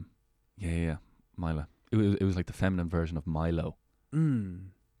 Yeah. Mila. It was like the feminine version of Milo,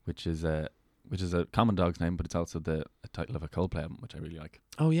 which is a common dog's name, but it's also the title of a Coldplay album, which I really like.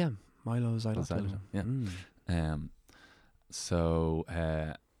 Oh yeah, Milo's I Milo's Love Island, Love. yeah. So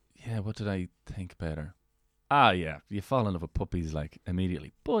what did I think about her? Yeah, you fall in love with puppies like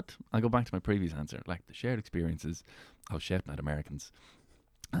immediately. But I go back to my previous answer, like the shared experiences of shouting at Americans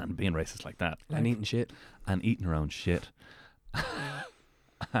and being racist like that, And eating shit. and eating her own shit,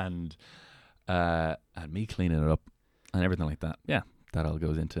 and me cleaning it up and everything like that. Yeah, that all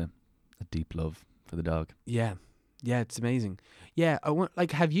goes into a deep love for the dog. Yeah, it's amazing. Yeah, I want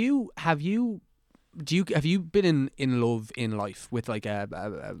like have you been in love in life with like a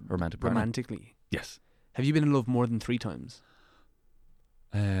Romantic partner. romantically? Yes. Have you been in love more than 3 times?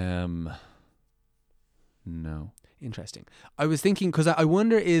 No. Interesting. I was thinking because I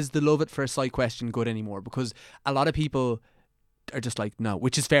wonder, is the love at first sight question good anymore? Because a lot of people are just like no,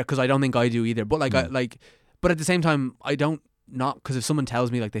 which is fair because I don't think I do either. But like but at the same time I don't not because if someone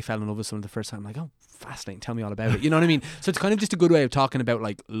tells me like they fell in love with someone the first time, I'm like, oh, fascinating, tell me all about it. You know what I mean? So it's kind of just a good way of talking about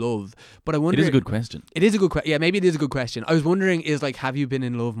like love. But I wonder, It is a good question. It is a good question. Yeah, maybe it is a good question. I was wondering, is like, have you been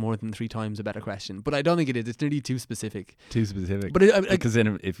in love more than 3 times a better question? But I don't think it is. It's nearly too specific. Too specific. But Because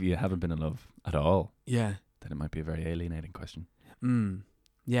then if you haven't been in love at all, yeah. then it might be a very alienating question.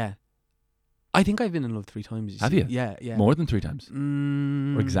 Yeah. I think I've been in love 3 times. Have see. you? Yeah. More than 3 times?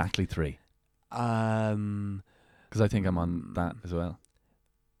 Mm, Or exactly 3? Because I think I'm on Mm. that as well.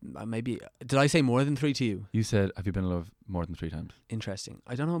 Maybe. Did I say more than 3 to you? You said, have you been in love more than 3 times? Interesting.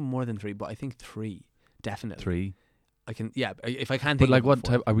 I don't know more than 3, but I think 3. Definitely. 3? I can. Yeah. If I can't But think. like of what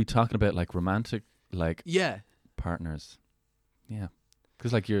 4. type, are we talking about like romantic, like Yeah. partners? Yeah.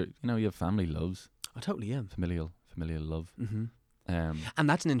 Because like you have family loves, I totally am. familial love. Mm-hmm. And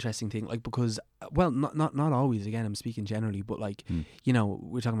that's an interesting thing, like because not always. Again, I'm speaking generally, but like we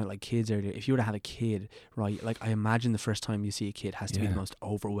were talking about like kids earlier. If you were to have a kid, right? Like I imagine the first time you see a kid has to be the Yeah. most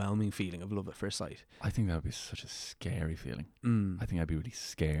overwhelming feeling of love at first sight. I think that would be such a scary feeling. I think I'd be really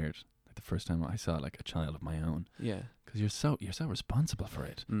scared like the first time I saw like a child of my own, Yeah. because you're so responsible for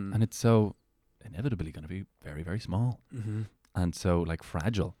it, Mm. and it's so inevitably going to be very, very small, Mm-hmm. and so like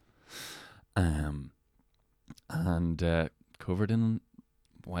fragile, and covered in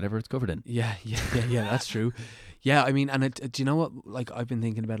whatever it's covered in. Yeah. That's true. Yeah, I mean, and do you know what? Like I've been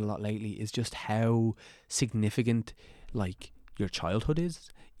thinking about a lot lately is just how significant like your childhood is.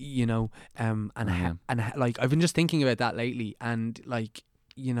 And like I've been just thinking about that lately, and like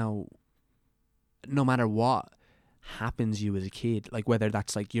no matter what happens to you as a kid, like whether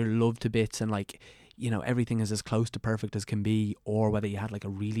that's like you're loved to bits and like everything is as close to perfect as can be, or whether you had like a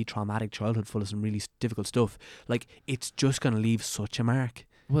really traumatic childhood full of some really difficult stuff, like it's just going to leave such a mark.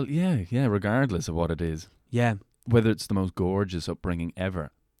 Well, yeah, regardless of what it is. Yeah. Whether it's the most gorgeous upbringing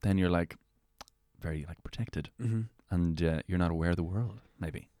ever, then you're like very like protected, Mm-hmm. and you're not aware of the world.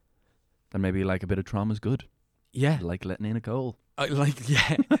 Maybe, then maybe like a bit of trauma is good. Yeah. Like letting in a coal.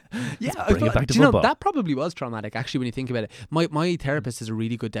 yeah, bring it back to do you know football. that probably was traumatic actually when you think about it. My therapist has a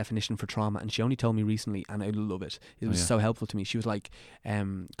really good definition for trauma, and she only told me recently, and I love it. It was yeah. so helpful to me. She was like,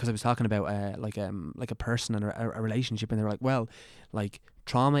 because I was talking about like a person and a relationship, and they were like, well, like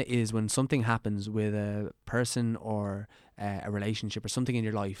trauma is when something happens with a person or a relationship or something in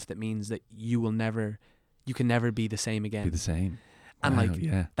your life that means that you can never be the same again. Be the same. And Wow, like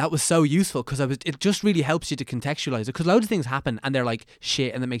yeah. that was so useful because it just really helps you to contextualize it, because loads of things happen and they're like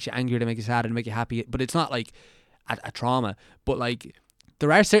shit and that makes you angry, they make you sad and make you happy, but it's not like a trauma. But like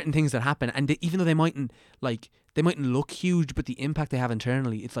there are certain things that happen, and even though they mightn't look huge, but the impact they have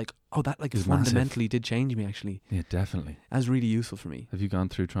internally, it's like, oh, that like It's fundamentally did change me. Actually, Yeah, definitely. that was really useful for me. Have you gone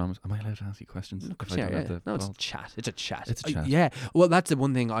through traumas? Am I allowed to ask you questions? Of course, If I don't yeah. have the No, it's a balls? chat. It's a chat. It's a chat. Yeah. Well, that's the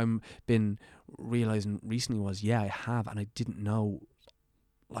one thing I'm been realizing recently was, I have, and I didn't know.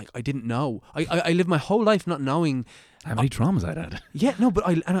 Like, I didn't know. I lived my whole life not knowing. How many traumas I'd had? Yeah, no, but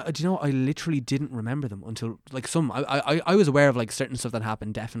do you know, I literally didn't remember them until like some. I was aware of like certain stuff that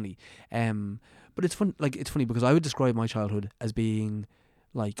happened, definitely. But it's fun. Like, it's funny because I would describe my childhood as being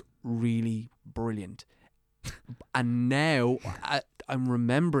like really brilliant, and now I'm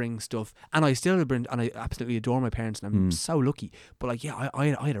remembering stuff, and I still and I absolutely adore my parents, and I'm so lucky. But like, yeah, I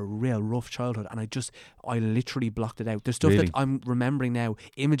had a real rough childhood, and I literally blocked it out. There's stuff Really? that I'm remembering now,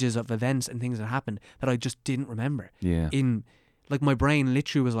 images of events and things that happened that I just didn't remember. Yeah. In like, my brain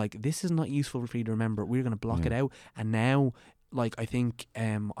literally was like, this is not useful for you to remember. We're gonna block it out. And now, like, I think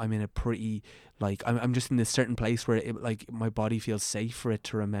I'm in a pretty, like, I'm just in this certain place where it, like, my body feels safe for it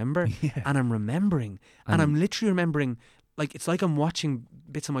to remember. Yeah. And I'm remembering, and I'm literally remembering. Like, it's like I'm watching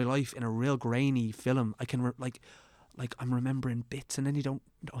bits of my life in a real grainy film. I can like I'm remembering bits, and then you don't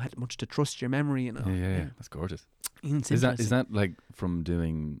have much to trust your memory. And Yeah. That's gorgeous. It's Is interesting. that like from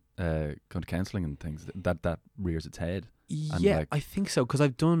doing going to counselling and things that rears its head? And Yeah, like- I think so, because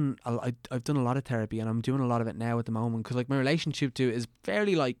I've done a lot of therapy, and I'm doing a lot of it now at the moment, because like my relationship to it is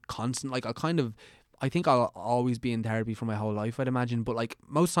fairly like constant. Like, I think I'll always be in therapy for my whole life, I'd imagine. But like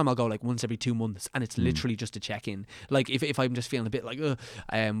most time I'll go like once every 2 months, and it's literally just a check in. Like if I'm just feeling a bit like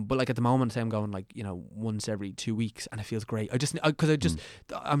but like at the moment I'm going like, you know, once every 2 weeks, and it feels great. I'm just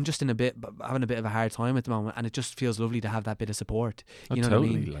having a bit of a hard time at the moment, and it just feels lovely to have that bit of support. Oh, You know totally.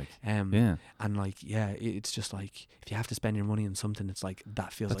 what I mean? Like, Yeah. And like, it's just like, if you have to spend your money on something, it's like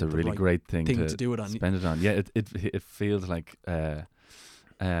that feels that's like a the really right great thing to do it on. spend it on. Yeah, it feels like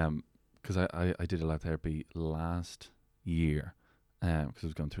because I did a lot of therapy last year because I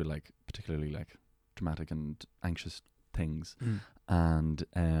was going through like particularly like dramatic and anxious things, and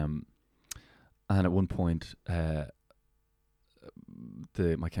at one point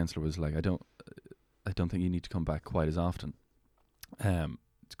my counsellor was like, I don't think you need to come back quite as often.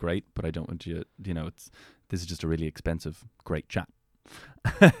 It's great, but I don't want you. You know, this is just a really expensive, great chat.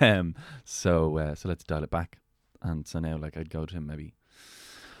 So let's dial it back. And so now, like, I'd go to him maybe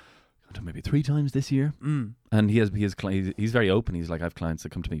 3 times this year. And he has he's very open. He's like, I have clients that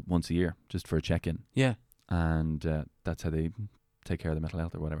come to me once a year just for a check in. Yeah. And that's how they take care of their mental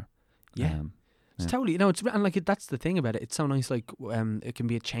health or whatever. Yeah. It's totally, and like that's the thing about it. It's so nice, like it can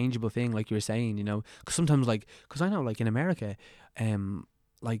be a changeable thing, like you were saying, you know. Because sometimes, like, because I know, like in America,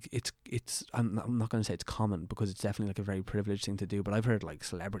 like it's I'm not going to say it's common, because it's definitely like a very privileged thing to do. But I've heard like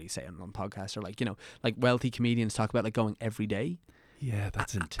celebrities saying on podcasts, or like, you know, like wealthy comedians talk about like going every day. Yeah,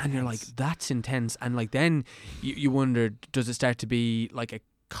 that's intense. And you're like, that's intense. And like then you wonder, does it start to be like a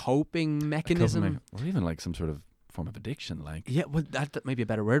coping mechanism? Or even like some sort of form of addiction, like. Yeah, well, that may be a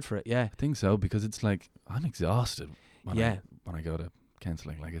better word for it. Yeah, I think so, because it's like I'm exhausted when Yeah. when I go to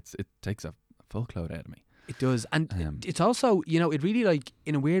counselling. Like it takes a full load out of me. it does. And it's also, you know, it really, like,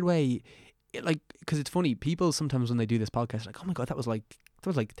 in a weird way, because it's funny, people sometimes when they do this podcast are like, oh my god, that was like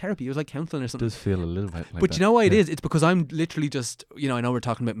therapy, it was like counselling or It something. does feel a little bit like But that. you know what it Yeah. is? It's because I'm literally just, you know, I know we're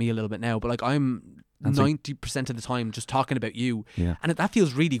talking about me a little bit now, but like I'm And so- 90% of the time just talking about you, Yeah. and that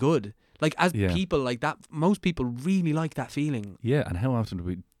feels really good. Like, as Yeah. people, like that, most people really like that feeling. Yeah, and how often do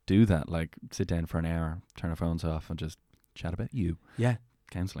we do that? Like, sit down for an hour, turn our phones off, and just chat about you. Yeah.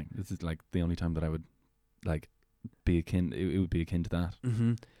 Counselling. This is like the only time that I would like be akin. It would be akin to that.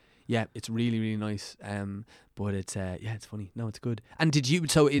 Mm-hmm. Yeah, it's really, really nice. But it's it's funny. No, it's good. And did you?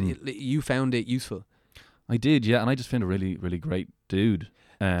 So you found it useful? I did, yeah, and I just found a really, really great dude.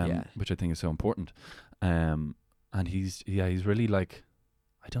 Yeah. Which I think is so important. And he's really like.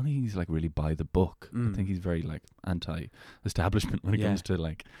 I don't think he's like really by the book. I think he's very like anti-establishment when it Yeah. comes to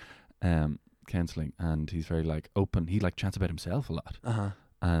like counselling, and he's very like open. He like chats about himself a lot, Uh huh.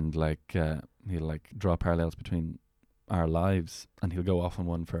 and like he'll like draw parallels between our lives, and he'll go off on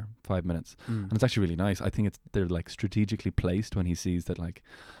one for 5 minutes, Mm. and it's actually really nice. I think they're like strategically placed when he sees that like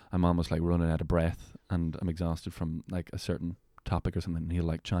I'm almost like running out of breath and I'm exhausted from like a certain topic or something, and he'll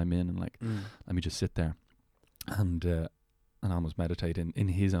like chime in and like Mm. let me just sit there and almost meditate in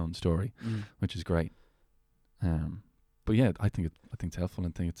his own story, Mm. which is great. But yeah, I think it's helpful,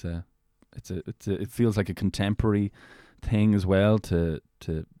 and think it feels like a contemporary thing as well to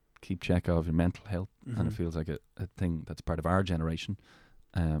keep check of your mental health, and it Mhm. feels like a thing that's part of our generation.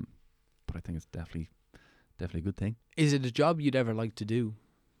 But I think it's definitely a good thing. Is it a job you'd ever like to do?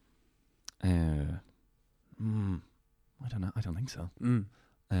 I don't know. I don't think so. Mm.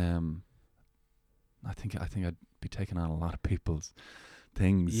 I think I'd be taking on a lot of people's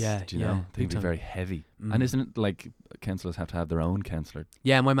things. Yeah, do you yeah, know? big They'd be time. very heavy. Mm. And isn't it like counsellors have to have their own counsellor?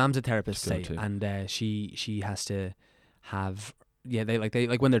 Yeah, my mum's a therapist, Just say, go to. and she has to have. Yeah, they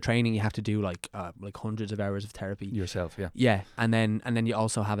like when they're training, you have to do like hundreds of hours of therapy. Yourself, yeah. Yeah, and then you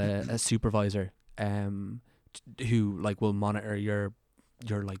also have a supervisor, who like will monitor your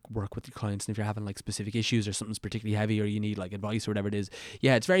like work with your clients, and if you're having like specific issues or something's particularly heavy or you need like advice or whatever it is.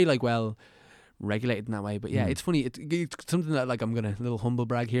 Yeah, it's very like well regulated in that way. But yeah, Mm. it's funny. It's something that like I'm gonna little humble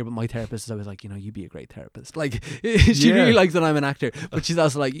brag here, but my therapist is always like, you'd be a great therapist. Like she Yeah. really likes that I'm an actor, but she's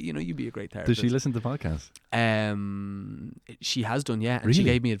also like, you'd be a great Does therapist. she listen to the podcast? She has done, yeah, and she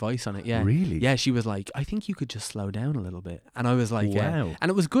Really? gave me advice on it. Yeah, Really? yeah. She was like, I think you could just slow down a little bit, and I was like, Wow. and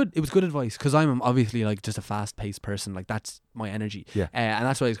it was good. It was good advice because I'm obviously like just a fast paced person. Like that's my energy. Yeah. And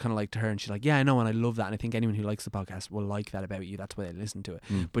that's why I was kind of like to her, and she's like, yeah, I know, and I love that, and I think anyone who likes the podcast will like that about you. That's why they listen to it.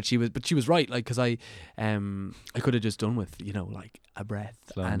 Mm. But she was right, like because I could have just done with like a breath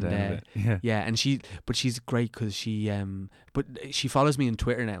Slowing and down a bit. Yeah. yeah, and she's great because she follows me on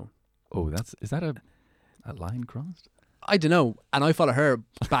Twitter now. Oh, is that a line crossed? I don't know, and I follow her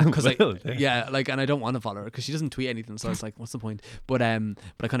back because Well, yeah. yeah, like, and I don't want to follow her because she doesn't tweet anything. So I was like, what's the point? But I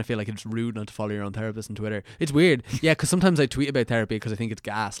kind of feel like it's rude not to follow your own therapist on Twitter. It's weird, yeah, because sometimes I tweet about therapy because I think it's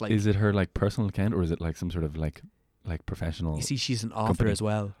gas. Like, Is it her like personal account, or is it like some sort of like professional? you see, she's an author company. as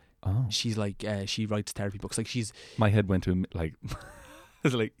well. Oh, She's like, she writes therapy books. Like, she's my head went to like.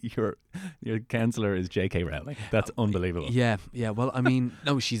 It's like your counsellor is J.K. Rowling. That's unbelievable. yeah. Well, I mean,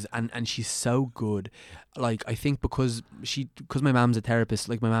 no, she's and she's so good. Like, I think because my mom's a therapist.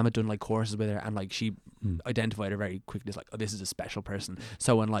 Like, my mom had done like courses with her, and like she Mm. identified her very quickly as like, oh, this is a special person.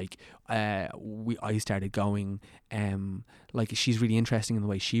 So when like I started going, like she's really interesting in the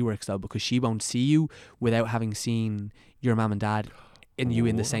way she works though, because she won't see you without having seen your mom and dad and you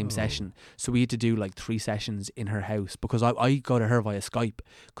in the same Whoa. session. So we had to do like 3 sessions in her house because I go to her via Skype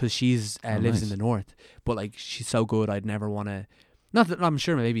because she's lives in nice. the north, but like she's so good I'd never want to. Not that I'm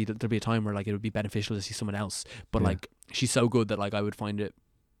sure maybe there'll be a time where like it would be beneficial to see someone else, but Yeah. like she's so good that like I would find it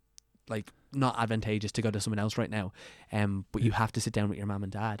like not advantageous to go to someone else right now. But you have to sit down with your mum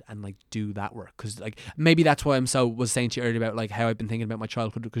and dad and like do that work, because like maybe that's why was saying to you earlier about like how I've been thinking about my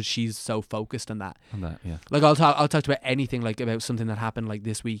childhood, because she's so focused on that. On that, yeah. Like I'll talk to about anything like about something that happened like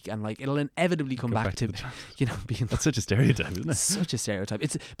this week, and like it'll inevitably come Go back to the child. being That's such a stereotype, isn't it? such a stereotype.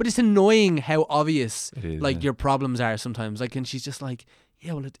 But it's annoying how obvious It is. like yeah. your problems are sometimes. Like, and she's just like,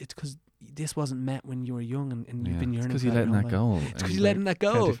 yeah, well, it's because this wasn't met when you were young, and you've been yearning because for you're that letting your that whole life. go. It's 'cause And, you're letting that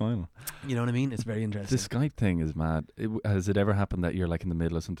go. county final. You know what I mean? It's very interesting. The Skype thing is mad. Has it ever happened that you're like in the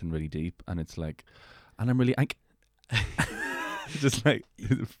middle of something really deep and it's like, and I'm really just like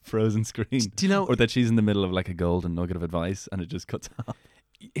frozen screen, Do you know? or that she's in the middle of like a golden nugget of advice and it just cuts off?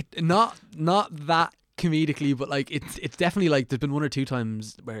 Not that comedically, but like it's definitely like there's been 1 or 2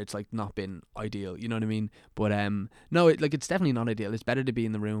 times where it's like not been ideal. You know what I mean? But no, it's definitely not ideal. It's better to be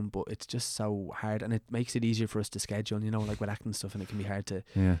in the room, but it's just so hard, and it makes it easier for us to schedule. You know, like with acting stuff, and it can be hard to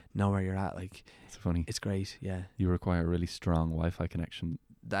Yeah, know where you're at. Like, it's funny. it's great. Yeah. You require a really strong Wi-Fi connection.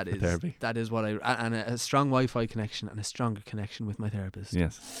 That For is therapy. That is what and a strong Wi-Fi connection and a stronger connection with my therapist.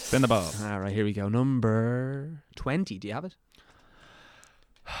 Yes, spin the ball. All right, here we go. Number 20. Do you have it?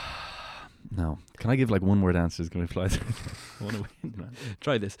 No, can I give like one word answers? Can we fly through? I want to win, man.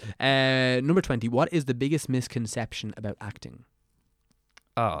 Try this. Number 20. What is the biggest misconception about acting?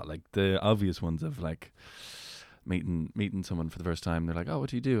 Oh, like the obvious ones of like meeting someone for the first time. They're like, "Oh, what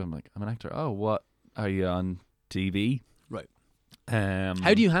do you do?" I'm like, "I'm an actor." "Oh, what are you on TV?" Right.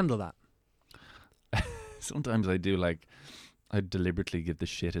 How do you handle that? Sometimes I do like I deliberately give the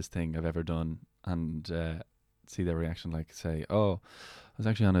shittest thing I've ever done and see their reaction. Like say, "Oh, I was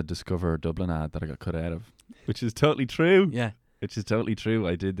actually on a Discover Dublin ad that I got cut out of," which is totally true. Yeah. Which is totally true.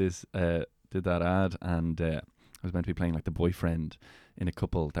 I did that ad, and I was meant to be playing like the boyfriend in a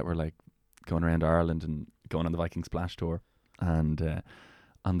couple that were like going around Ireland and going on the Viking Splash tour. And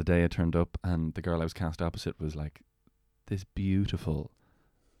on the day I turned up, and the girl I was cast opposite was like this beautiful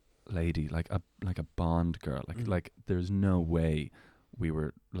lady, like a Bond girl. Like there's no way we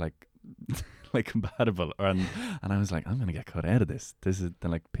were like like compatible. And I was like, I'm gonna get cut out of this. This is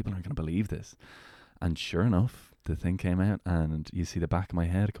like, people aren't gonna believe this. And sure enough, the thing came out, and you see the back of my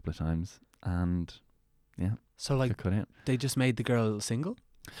head a couple of times, and yeah, So got like cut out. they just made the girl single.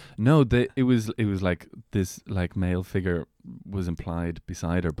 No, it was like this like male figure was implied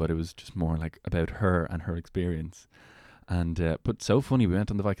beside her, but it was just more like about her and her experience. And but so funny, we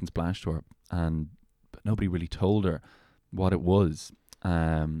went on the Viking Splash tour, but nobody really told her what it was.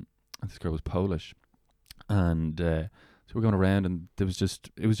 And this girl was Polish, and so we're going around, and it was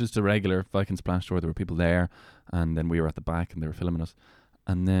just a regular Viking Splash tour. There were people there, and then we were at the back, and they were filming us.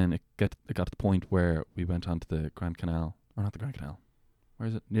 And then it got to the point where we went onto the Grand Canal, or not the Grand Canal. Where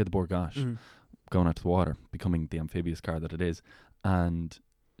is it? Near the Bord Gáis, going out to the water, becoming the amphibious car that it is. And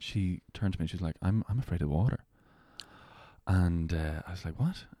she turned to me and she's like, I'm afraid of water. And I was like,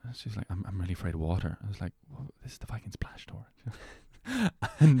 what? And she's like, I'm really afraid of water. I was like, well, this is the Viking Splash tour.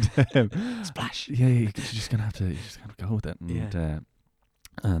 And Splash. Yeah, you're just gonna have to go with it.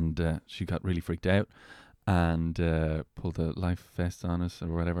 And Yeah. She got really freaked out and pulled the life vest on us or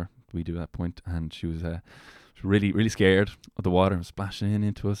whatever we do at that point. And she was really, really scared of the water splashing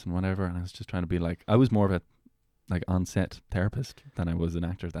into us and whatever. And I was just trying to be like, I was more of a like on-set therapist than I was an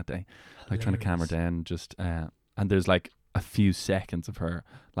actor that day, like trying to calm her down. Just and there's like a few seconds of her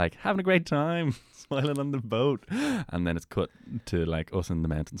like having a great time, smiling on the boat, and then it's cut to like us in the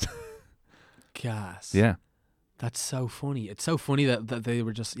mountains. Gas. Yeah. That's so funny. It's so funny that they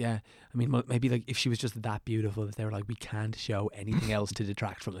were just, yeah. I mean, maybe like if she was just that beautiful, that they were like, we can't show anything else to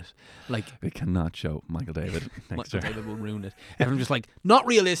detract from it. Like, They cannot show Michael David next Michael to her. David will ruin it. Everyone's just like, not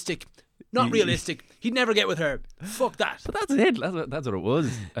realistic. Not realistic. He'd never get with her. Fuck that. But that's it. That's what it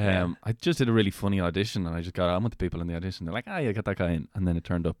was. I just did a really funny audition, and I just got on with the people in the audition. They're like, yeah, get that guy in. And then it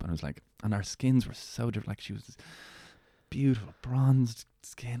turned up, and I was like, and our skins were so different. Like, she was this beautiful bronzed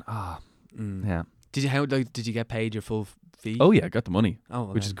skin. Yeah. Did you get paid your full fee? Oh yeah, I got the money, Oh,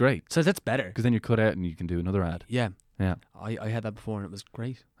 which is okay. great, So that's better. because then you're cut out and you can do another ad. Yeah. Yeah. I had that before and it was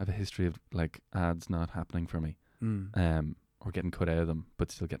great. I have a history of like ads not happening for me, Mm. or getting cut out of them,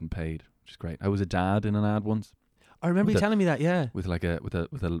 but still getting paid, which is great. I was a dad in an ad once I remember you with telling me that, yeah. with like with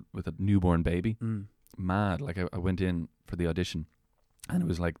a newborn baby. Mm. Mad. Like I went in for the audition, and it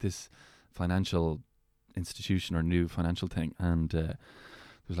was like this financial institution or new financial thing, and there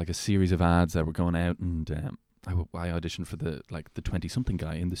was like a series of ads that were going out, and I auditioned for the 20-something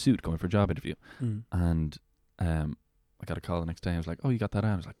guy in the suit going for a job interview, Mm. and I got a call the next day. I was like, oh, you got that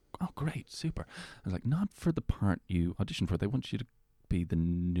ad? I was like, oh, great, super. I was like, not for the part you auditioned for. They want you to be the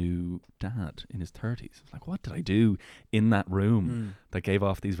new dad in his 30s. I was like, what did I do in that room Mm. that gave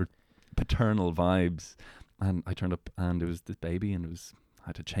off these paternal vibes? And I turned up, and it was this baby, and I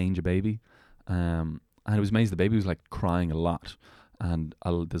had to change a baby, and it was amazing. The baby was like crying a lot, and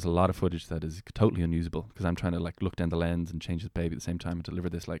there's a lot of footage that is totally unusable because I'm trying to like look down the lens and change this baby at the same time and deliver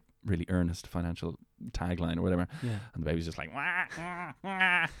this like really earnest financial tagline or whatever. Yeah. And the baby's just like wah, wah,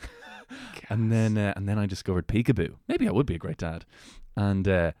 wah. And then I discovered Peekaboo. Maybe I would be a great dad. And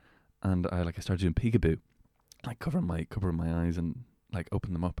I started doing Peekaboo, like covering my eyes and like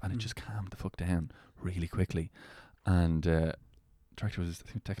open them up, and it just calmed the fuck down really quickly. And director was,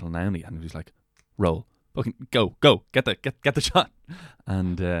 I think, Declan Lowney, and he was like, roll, fucking go, get the shot.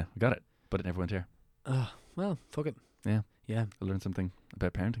 And we got it, but it never went here. Well, fuck it. Yeah. Yeah. I learned something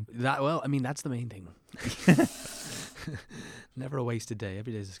about parenting. I mean, that's the main thing. Never a wasted day.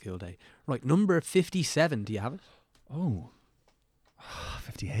 Every day's a skill day. Right, number 57. Do you have it? Oh,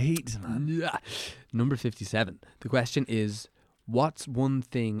 58, man. Yeah. Number 57. The question is, what's one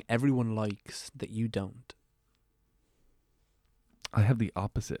thing everyone likes that you don't? I have the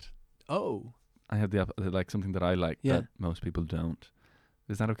opposite. Oh. I have the like something that I like Yeah. that most people don't.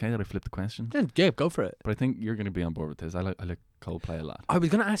 Is that okay that I flip the question? Then, yeah, go for it. But I think you're going to be on board with this. I like Coldplay a lot. I was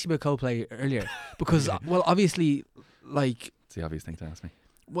going to ask you about Coldplay earlier because, well, obviously, like, It's the obvious thing to ask me.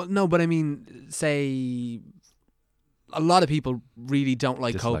 well, no, but I mean, say, a lot of people really don't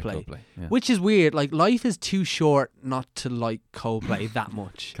like Dislike Coldplay, yeah. which is weird. Like, life is too short not to like Coldplay that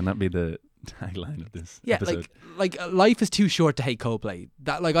much. Can that be the tagline of this Yeah, episode? like life is too short to hate Coldplay.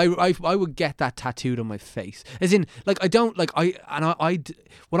 That like I would get that tattooed on my face. As in, like I don't like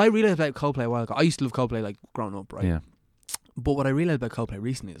what I realized about Coldplay a while ago. I used to love Coldplay like growing up, right? Yeah. But what I realized about Coldplay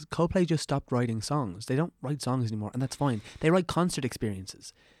recently is Coldplay just stopped writing songs. They don't write songs anymore, and that's fine. They write concert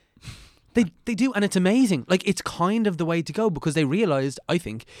experiences. They do, and it's amazing. Like, it's kind of the way to go, because they realised, I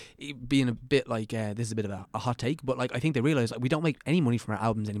think, being a bit like, this is a bit of a hot take, but like, I think they realised, like, we don't make any money from our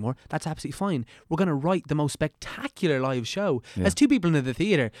albums anymore. That's absolutely fine. We're going to write the most spectacular live show. Yeah. As two people in the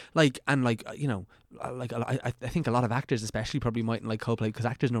theatre, like, and like, you know, like, I think a lot of actors especially probably mightn't like Coldplay, because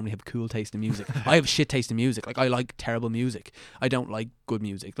actors normally have cool taste in music. I have shit taste in music. Like, I like terrible music. I don't like good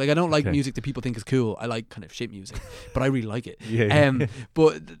music. Like, I don't like Okay. music that people think is cool. I like kind of shit music, but I really like it. Yeah.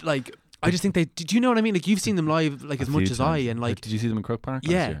 But like, I just think do you know what I mean? Like, you've seen them live like A as much few as I, times. and like, did you see them in Croke Park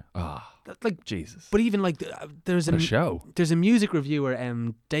Yeah. last year? Oh, like, Jesus. but even like, there's What a show. there's a music reviewer,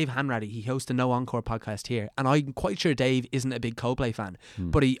 Dave Hanratty. He hosts a No Encore podcast here, and I'm quite sure Dave isn't a big Coldplay fan,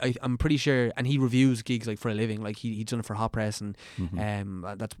 but I'm pretty sure, and he reviews gigs like for a living. Like, he's done it for Hot Press, and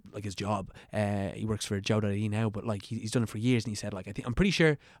that's like his job. He works for Joe.e now, but like, he's done it for years, and he said, like, I'm pretty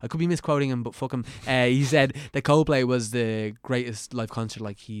sure, I could be misquoting him, but fuck him. He said that Coldplay was the greatest live concert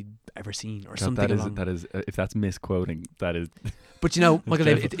like he'd ever seen, or something along. That is if that's misquoting, that is. But you know, Michael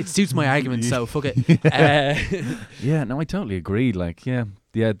David, it suits my argument, so fuck it. Yeah, no, I totally agree. Like, yeah,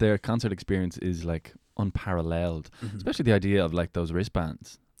 their concert experience is like unparalleled. Especially the idea of like those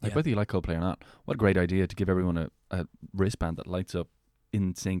wristbands. Like, Yeah. whether you like Coldplay or not, what a great idea to give everyone a wristband that lights up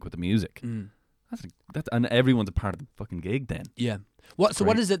in sync with the music. That's and everyone's a part of the fucking gig then. Yeah. What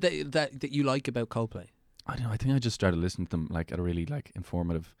Great. is it that you like about Coldplay? I don't know. I think I just started listening to them like at a really like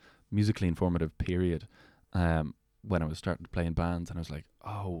musically informative period. When I was starting to play in bands, and I was like,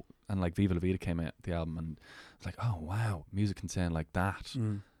 oh, and like Viva La Vida came out, the album, and it's like, oh wow, music can sound like that.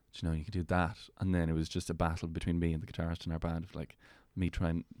 You know, you can do that. And then it was just a battle between me and the guitarist in our band, of like me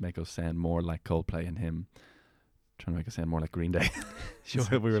trying to make us sound more like Coldplay, and him trying to make us sound more like Green Day. Sure,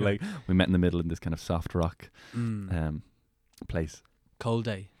 So we were sure. like, we met in the middle in this kind of soft rock place. Cold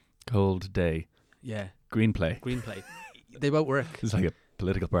Day. Cold Day, Yeah. Green Play. Green Play. They both work. It's like a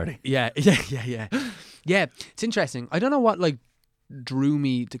political party. Yeah. Yeah, it's interesting. I don't know what like drew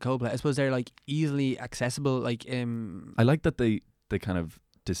me to Coldplay. I suppose they're like easily accessible. Like, I like that they kind of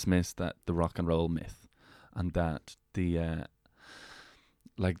dismiss that the rock and roll myth, and that the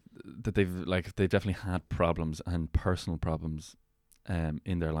they've definitely had problems and personal problems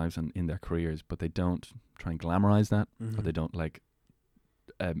in their lives and in their careers, but they don't try and glamorize that, or they don't like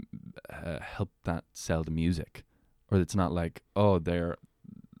help that sell the music, or it's not like, oh, they're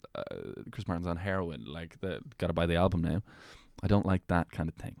Chris Martin's on heroin, like gotta buy the album now. I don't like that kind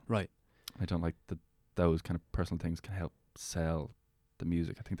of thing. Right. I don't like that those kind of personal things can help sell the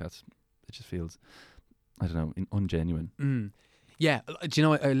music. I think it just feels, I don't know, ungenuine. Yeah, do you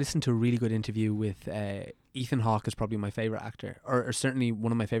know, I listened to a really good interview with Ethan Hawke, is probably my favourite actor, or certainly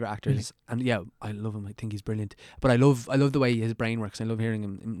one of my favourite actors. And yeah, I love him. I think he's brilliant. But I love the way his brain works. I love hearing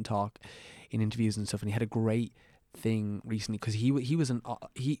him talk in interviews and stuff. And he had a great thing recently, because he was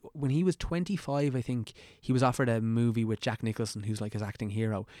when he was 25, I think, he was offered a movie with Jack Nicholson, who's like his acting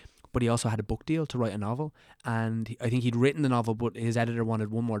hero. But he also had a book deal to write a novel, and I think he'd written the novel, but his editor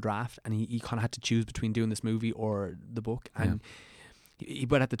wanted one more draft, and he kind of had to choose between doing this movie or the book. And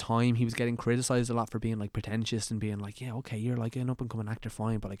but at the time, he was getting criticised a lot for being like pretentious and being like, yeah, okay, you're like an up and coming actor,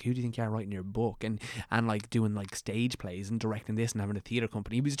 fine, but like, who do you think you are writing your book, and like doing like stage plays and directing this and having a theatre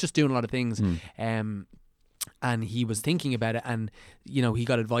company? He was just doing a lot of things. And he was thinking about it, and you know, he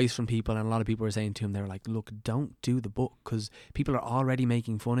got advice from people, and a lot of people were saying to him, they were like, look, don't do the book, because people are already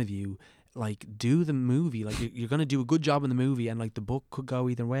making fun of you. Like, do the movie. Like, you're going to do a good job in the movie, and like the book could go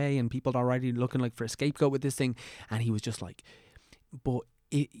either way, and people are already looking like for a scapegoat with this thing. And he was just like, but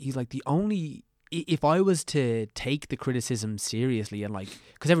he's like, the only, if I was to take the criticism seriously, and like,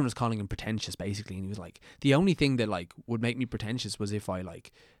 because everyone was calling him pretentious basically, and he was like, the only thing that like would make me pretentious was if I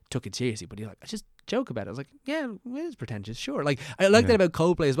like took it seriously. But he's like, I just joke about it. I was like, yeah, it is pretentious, sure. Like, I like that about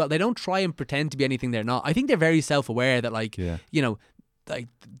Coldplay as well. They don't try and pretend to be anything they're not. I think they're very self-aware that like, you know, like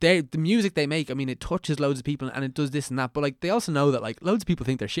the music they make, I mean, it touches loads of people and it does this and that, but like, they also know that like loads of people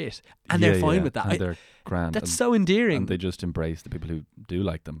think they're shit, and they're fine with that. And they're grand. That's so endearing. And they just embrace the people who do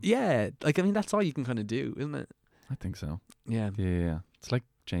like them. Yeah, like, I mean, that's all you can kind of do, isn't it? I think so. Yeah. Yeah. It's like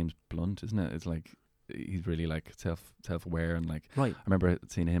James Blunt, isn't it? It's like, he's really like self-aware, and like, Right. I remember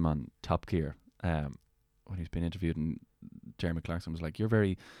seeing him on Top Gear when he's been interviewed, and Jeremy Clarkson was like, you're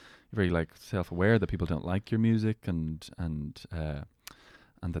very like self-aware that people don't like your music, and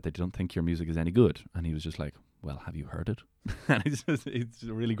that they don't think your music is any good. And he was just like, well, have you heard it? And it's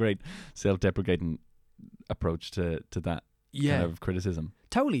a really great self-deprecating approach to that kind of criticism.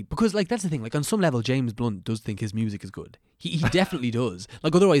 Totally, because like, that's the thing, like, on some level James Blunt does think his music is good. He definitely does.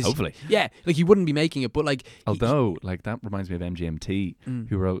 Like, otherwise, hopefully, yeah, like, he wouldn't be making it. But like, although like, that reminds me of MGMT,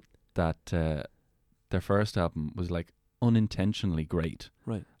 who wrote that their first album was like unintentionally great,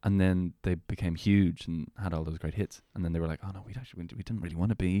 Right. and then they became huge and had all those great hits, and then they were like, oh no, we didn't really want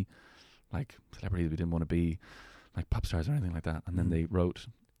to be like celebrities, we didn't want to be like pop stars or anything like that, and then they wrote,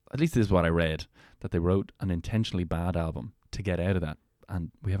 at least this is what I read, that they wrote an intentionally bad album to get out of that,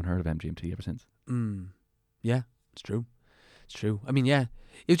 and we haven't heard of MGMT ever since. Yeah, it's true. It's true. I mean, yeah,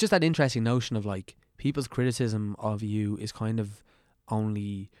 it was just that interesting notion of like people's criticism of you is kind of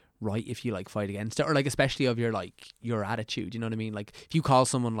only right if you like fight against it, or like especially of your like your attitude. You know what I mean? Like if you call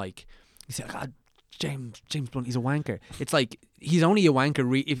someone like you say, God, James Blunt, he's a wanker. It's like he's only a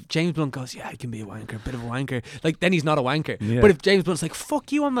wanker if James Blunt goes, yeah, he can be a wanker, a bit of a wanker. Like then he's not a wanker. Yeah. But if James Blunt's like,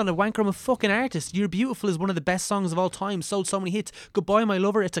 fuck you, I'm not a wanker, I'm a fucking artist. You're Beautiful is one of the best songs of all time. Sold so many hits. Goodbye, My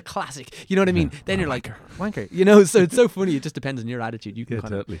Lover. It's a classic. You know what I mean? Then you're like wanker. You know. So it's so funny. It just depends on your attitude. You can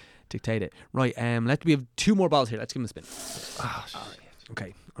kind of dictate it. Right. We have 2 more balls here. Let's give them a spin.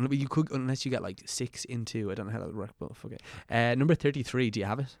 Okay. You could, unless you get like 6 in 2. I don't know how that would work, but fuck it. Number 33. Do you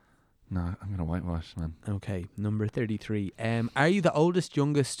have it? No, I'm gonna whitewash, man. Okay, number 33. Are you the oldest,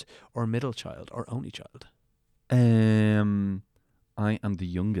 youngest, or middle child, or only child? I am the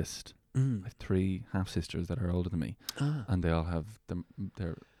youngest. I have 3 half sisters that are older than me, and they all have them.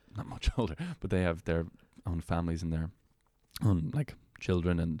 They're not much older, but they have their own families and their own like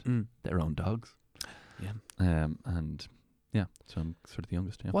children and their own dogs. Yeah. And yeah, so I'm sort of the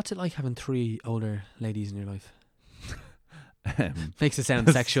youngest. Yeah. What's it like having 3 older ladies in your life? Makes it sound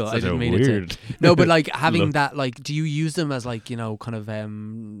sexual. I didn't mean it to. No, but like having that, like, do you use them as like, you know, kind of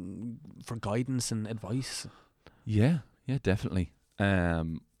for guidance and advice? Yeah, definitely.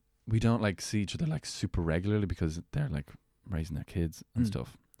 We don't like see each other like super regularly because they're like raising their kids and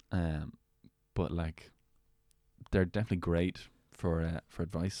stuff. But like they're definitely great for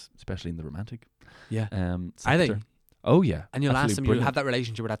advice, especially in the romantic. Yeah. Are they? Oh yeah. And you'll ask them. Brilliant. You'll have that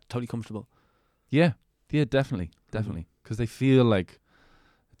relationship where that's totally comfortable. Yeah, definitely, because they feel like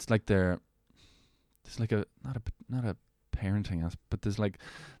it's like there's like a not a parenting aspect, but there's like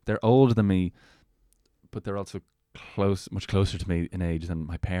they're older than me, but they're also much closer to me in age than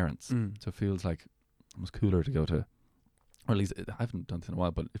my parents. So it feels like almost cooler to go to, or at least I haven't done this in a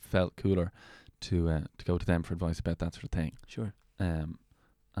while, but it felt cooler to go to them for advice about that sort of thing. Sure. And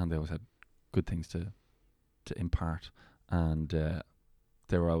they always had good things to impart, and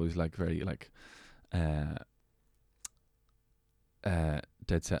they were always like very like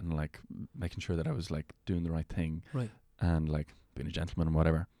dead set and like making sure that I was like doing the right thing, right, and like being a gentleman and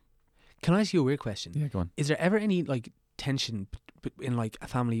whatever. Can I ask you a weird question? Yeah, go on. Is there ever any like tension in like a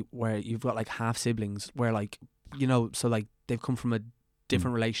family where you've got like half siblings, where like, you know, so like they've come from a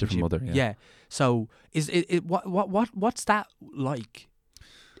different relationship, different mother, yeah. So is it what's that like?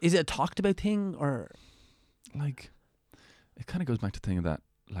 Is it a talked about thing, or like it kind of goes back to the thing of that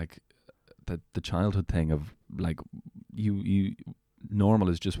like the childhood thing of like you normal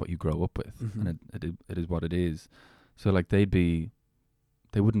is just what you grow up with, and it is what it is. So like they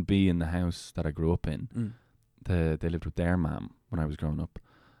wouldn't be in the house that I grew up in. They lived with their mum when I was growing up,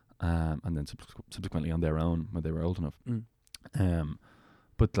 and then subsequently on their own when they were old enough.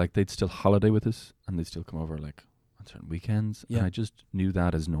 But like they'd still holiday with us, and they'd still come over like on certain weekends, and I just knew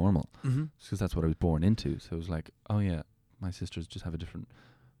that as normal, because that's what I was born into. So it was like, oh yeah, my sisters just have a different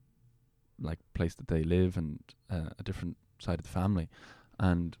like place that they live, and a different side of the family,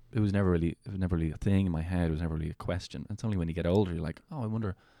 and it was never really a thing in my head. It was never really a question. It's only when you get older you're like, oh, I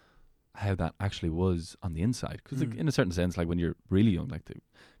wonder how that actually was on the inside, because like, in a certain sense, like when you're really young, like they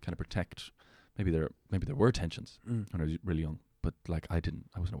kind of protect. Maybe there were tensions when I was really young, but like I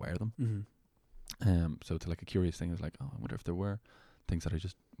wasn't aware of them. So it's like a curious thing. It's like, oh, I wonder if there were things that I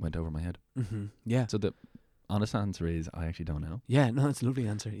just went over my head. Yeah. So the honest answer is I actually don't know. Yeah, no, it's a lovely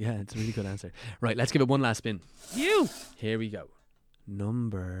answer. Yeah, it's a really good answer. Right, let's give it one last spin. Here we go.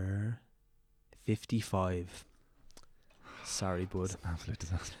 Number 55. Sorry, bud. Absolute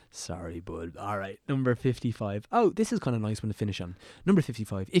disaster. Sorry, bud. All right, number 55. Oh, this is kind of nice one to finish on. Number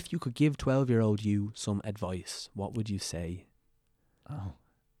 55. If you could give 12-year-old you some advice, what would you say? Oh.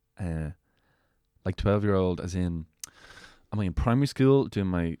 Like 12-year-old as in, am I in primary school doing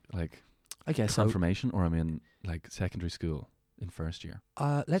my like I guess confirmation, or I'm in like secondary school in first year?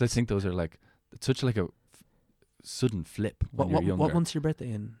 I think those are like, it's such like a sudden flip when you're younger. What month's your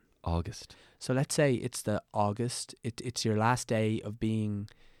birthday in? August. So let's say it's the August. It's your last day of being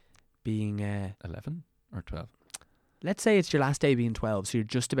 11 or 12. Let's say it's your last day being 12. So you're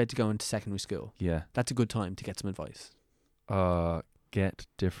just about to go into secondary school. Yeah. That's a good time to get some advice. Get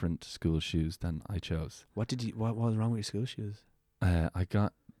different school shoes than I chose. What was wrong with your school shoes?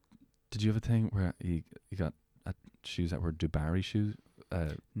 Did you have a thing where you got shoes that were Dubarry shoes,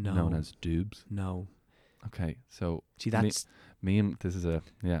 known as Dubes? No. Okay, so See, that's me and this is a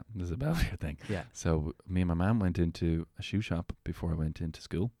Belvedere thing. yeah. So me and my mum went into a shoe shop before I went into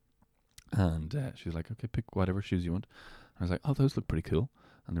school, and she was like, "Okay, pick whatever shoes you want." I was like, "Oh, those look pretty cool."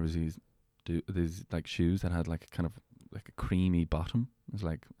 And there was these like shoes that had like a kind of like a creamy bottom. I was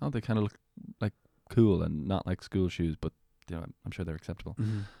like, "Oh, they kind of look like cool and not like school shoes, but you know, I'm sure they're acceptable."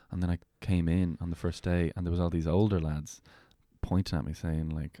 Mm-hmm. And then I came in on the first day, and there was all these older lads pointing at me saying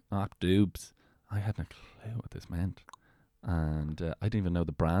like, "Ah, doobs." I had no clue what this meant, and I didn't even know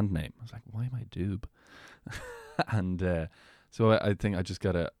the brand name. I was like, "Why am I doob?" And so I think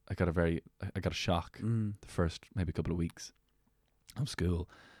I got a shock Mm. the first maybe couple of weeks of school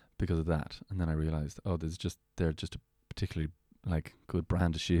because of that, and then I realized, oh, they're just a particularly like good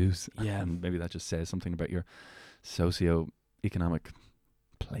brand of shoes, Yeah. and maybe that just says something about your socio-economic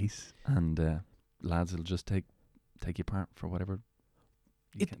place, and lads will just take you apart for whatever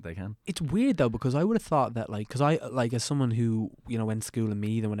they can. It's weird though, because I would have thought that because I like, as someone who went to school in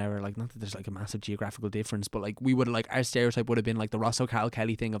Meath and whatever, like, not that there's like a massive geographical difference, but like we would like, our stereotype would have been like the Ross O'Carroll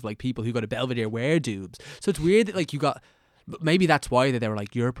Kelly thing of like people who go to Belvedere wear doobs. So it's weird that like you got. Maybe that's why that they were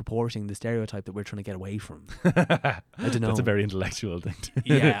like, you're purporting the stereotype that we're trying to get away from. I don't know. That's a very intellectual thing.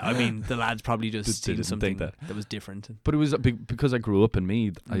 Yeah, I mean, the lads probably just seen Didn't something think that was different. But it was because I grew up in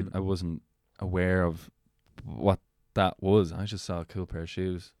Meath, Mm. I wasn't aware of what that was. I just saw a cool pair of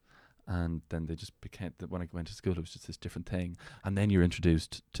shoes, and then they just became, when I went to school, it was just this different thing. And then you're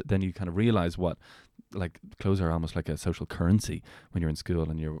introduced to, then you kind of realize what, like, clothes are almost like a social currency when you're in school,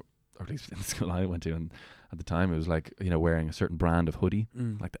 and or at least in the school I went to, and at the time it was like, wearing a certain brand of hoodie,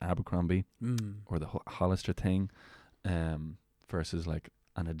 like the Abercrombie or the Hollister thing, versus like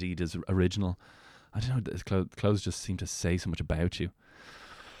an Adidas original. I don't know, this clothes just seem to say so much about you,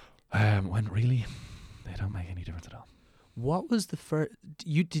 when really they don't make any difference at all. What was the first?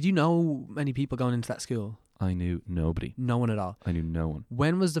 Did you know many people going into that school? I knew nobody. No one at all. I knew no one.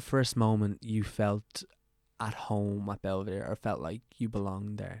 When was the first moment you felt at home at Belvedere, or felt like you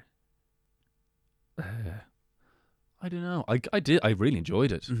belonged there? I don't know. I did. I really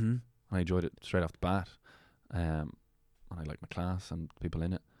enjoyed it. Mm-hmm. I enjoyed it straight off the bat. And I liked my class and people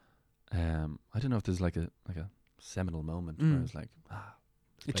in it. I don't know if there's like a seminal moment where I was like,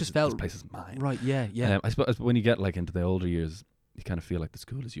 It just felt this place is mine. right. Yeah. I suppose when you get like into the older years, you kind of feel like the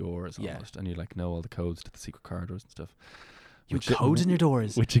school is yours Yeah. almost, and you like know all the codes to the secret corridors and stuff. You had codes in your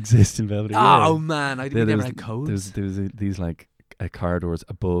doors. which exist in Belvedere. Oh man, I Yeah, didn't there never was- had codes. There was these like corridors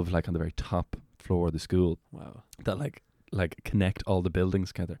above, like on the very top floor of the school, Wow. that like connect all the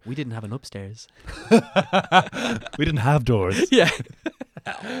buildings together. We didn't have an upstairs. We didn't have doors. Yeah.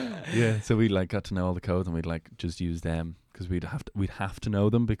 Yeah, so we like got to know all the codes, and we'd like just use them because we'd have to know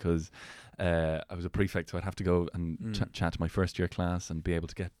them, because I was a prefect, so I'd have to go and chat to my first year class and be able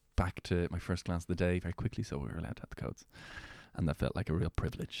to get back to my first class of the day very quickly, so we were allowed to have the codes, and that felt like a real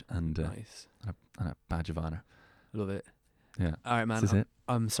privilege and Nice. and a badge of honor. Love it. Yeah, All right, man. this is it.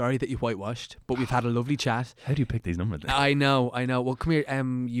 I'm sorry that you whitewashed, but we've had a lovely chat. How do you pick these numbers? I know. Well, come here.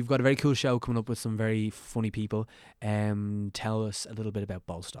 You've got a very cool show coming up with some very funny people. Tell us a little bit about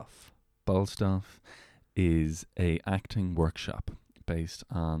Ballstuff. Ballstuff is a acting workshop based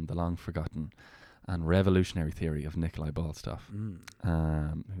on the long forgotten and revolutionary theory of Nikolai Ballstuff,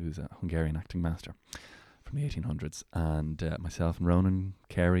 who's a Hungarian acting master from the 1800s, and myself and Ronan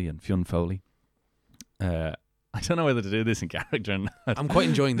Carey and Fionn Foley. I don't know whether to do this in character or not. I'm quite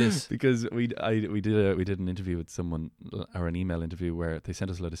enjoying this. Because we did an interview with someone, or an email interview, where they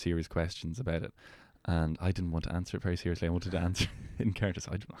sent us a lot of serious questions about it, and I didn't want to answer it very seriously. I wanted to answer it in character,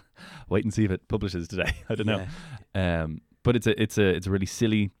 so I don't know. Wait and see if it publishes today. I don't know. But it's a really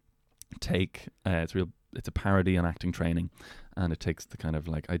silly take. It's a parody on acting training, and it takes the kind of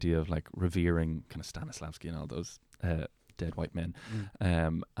like idea of like revering kind of Stanislavski and all those dead white men,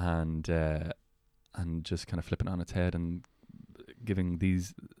 and just kind of flipping it on its head and giving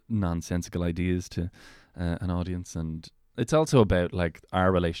these nonsensical ideas to an audience. And it's also about like our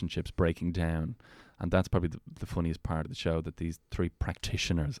relationships breaking down, and that's probably the funniest part of the show, that these three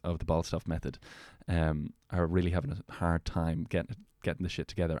practitioners of the Ballstuff method are really having a hard time getting the shit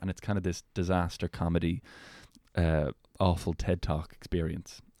together, and it's kind of this disaster comedy, awful TED Talk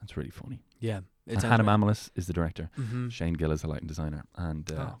experience. It's really funny. Yeah. And Hannah Mamelis is the director. Mm-hmm. Shane Gill is the lighting designer, and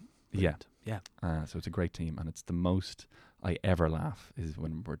yeah. So it's a great team, and it's the most I ever laugh is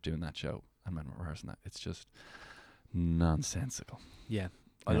when we're doing that show and when we're rehearsing that. It's just nonsensical. Yeah.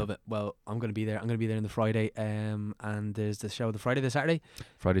 I love it. Well, I'm going to be there. I'm going to be there on the Friday, and there's the show the Friday, the Saturday.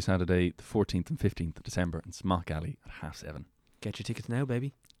 Friday, Saturday, the 14th and 15th of December in Smock Alley at 7:30. Get your tickets now,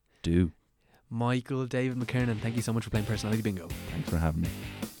 baby. Do. Michael David McKernan, thank you so much for playing Personality Bingo. Thanks for having me.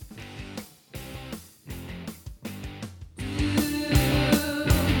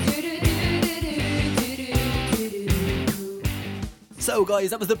 So guys,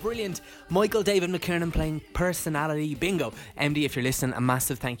 that was the brilliant Michael David McKiernan playing Personality Bingo. MD, if you're listening, a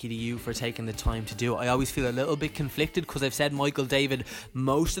massive thank you to you for taking the time to do it. I always feel a little bit conflicted because I've said Michael David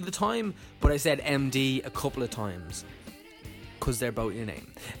most of the time, but I said MD a couple of times because they're both your name.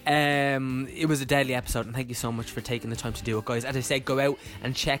 It was a deadly episode, and thank you so much for taking the time to do it, guys. As I said, go out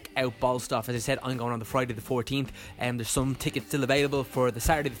and check out Ball Stuff. As I said, I'm going on the Friday the 14th, and there's some tickets still available for the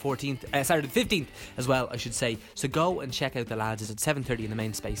Saturday the 14th, Saturday the 15th as well, I should say. So go and check out the lads. It's at 7:30 in the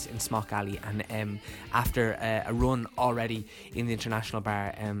main space in Smock Alley, and after a run already in the International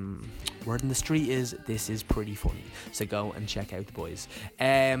Bar, word in the street is this is pretty funny. So go and check out the boys.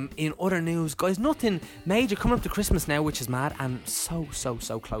 In other news, guys, nothing major coming up to Christmas now, which is mad, and so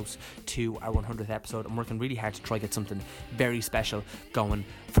close to our 100th episode. I'm working really hard to try get something very special going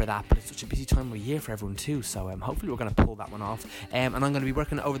for that, but it's such a busy time of year for everyone too, so hopefully we're going to pull that one off. And I'm going to be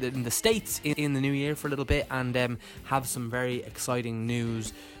working over in the States in the new year for a little bit, and have some very exciting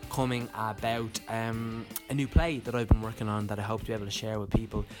news coming about a new play that I've been working on that I hope to be able to share with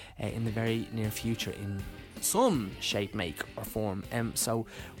people in the very near future in some shape, make or form. So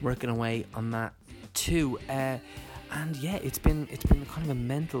working away on that too. And yeah, it's been kind of a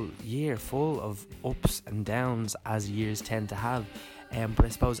mental year full of ups and downs, as years tend to have. But I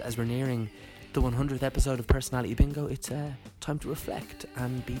suppose as we're nearing the 100th episode of Personality Bingo, it's time to reflect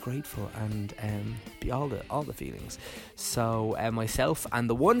and be grateful and be all the feelings. So myself and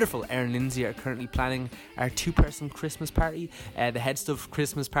the wonderful Erin Lindsay are currently planning our 2-person Christmas party. The Head Stuff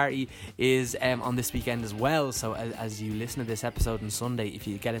Christmas party is on this weekend as well. So as you listen to this episode on Sunday, if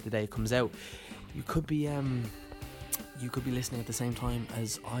you get it the day it comes out, you could be listening at the same time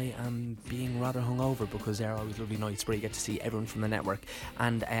as I am being rather hungover, because they're always lovely nights where you get to see everyone from the network.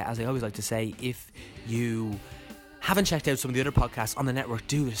 And as I always like to say, if you haven't checked out some of the other podcasts on the network,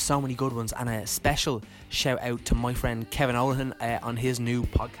 there's so many good ones. And a special shout out to my friend Kevin O'Lohan on his new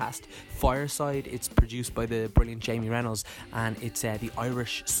podcast Fireside. It's produced by the brilliant Jamie Reynolds, and it's the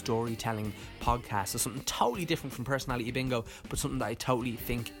Irish storytelling podcast. So something totally different from Personality Bingo, but something that I totally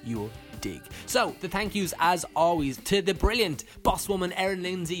think you'll dig. So the thank yous as always to the brilliant boss woman Erin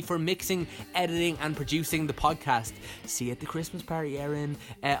Lindsay for mixing, editing and producing the podcast. See you at the Christmas party, Erin.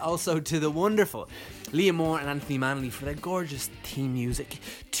 Also to the wonderful Liam Moore and Anthony Manley for their gorgeous theme music,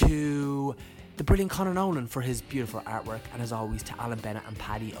 to the brilliant Conor Nolan for his beautiful artwork, and as always to Alan Bennett and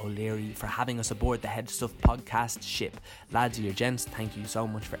Paddy O'Leary for having us aboard the Head Stuff podcast ship. Lads, your gents, thank you so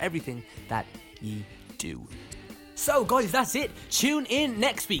much for everything that ye do. So guys, that's it. Tune in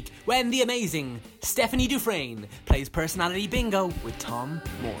next week when the amazing Stephanie Dufresne plays Personality Bingo with Tom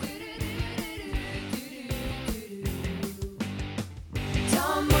Moore.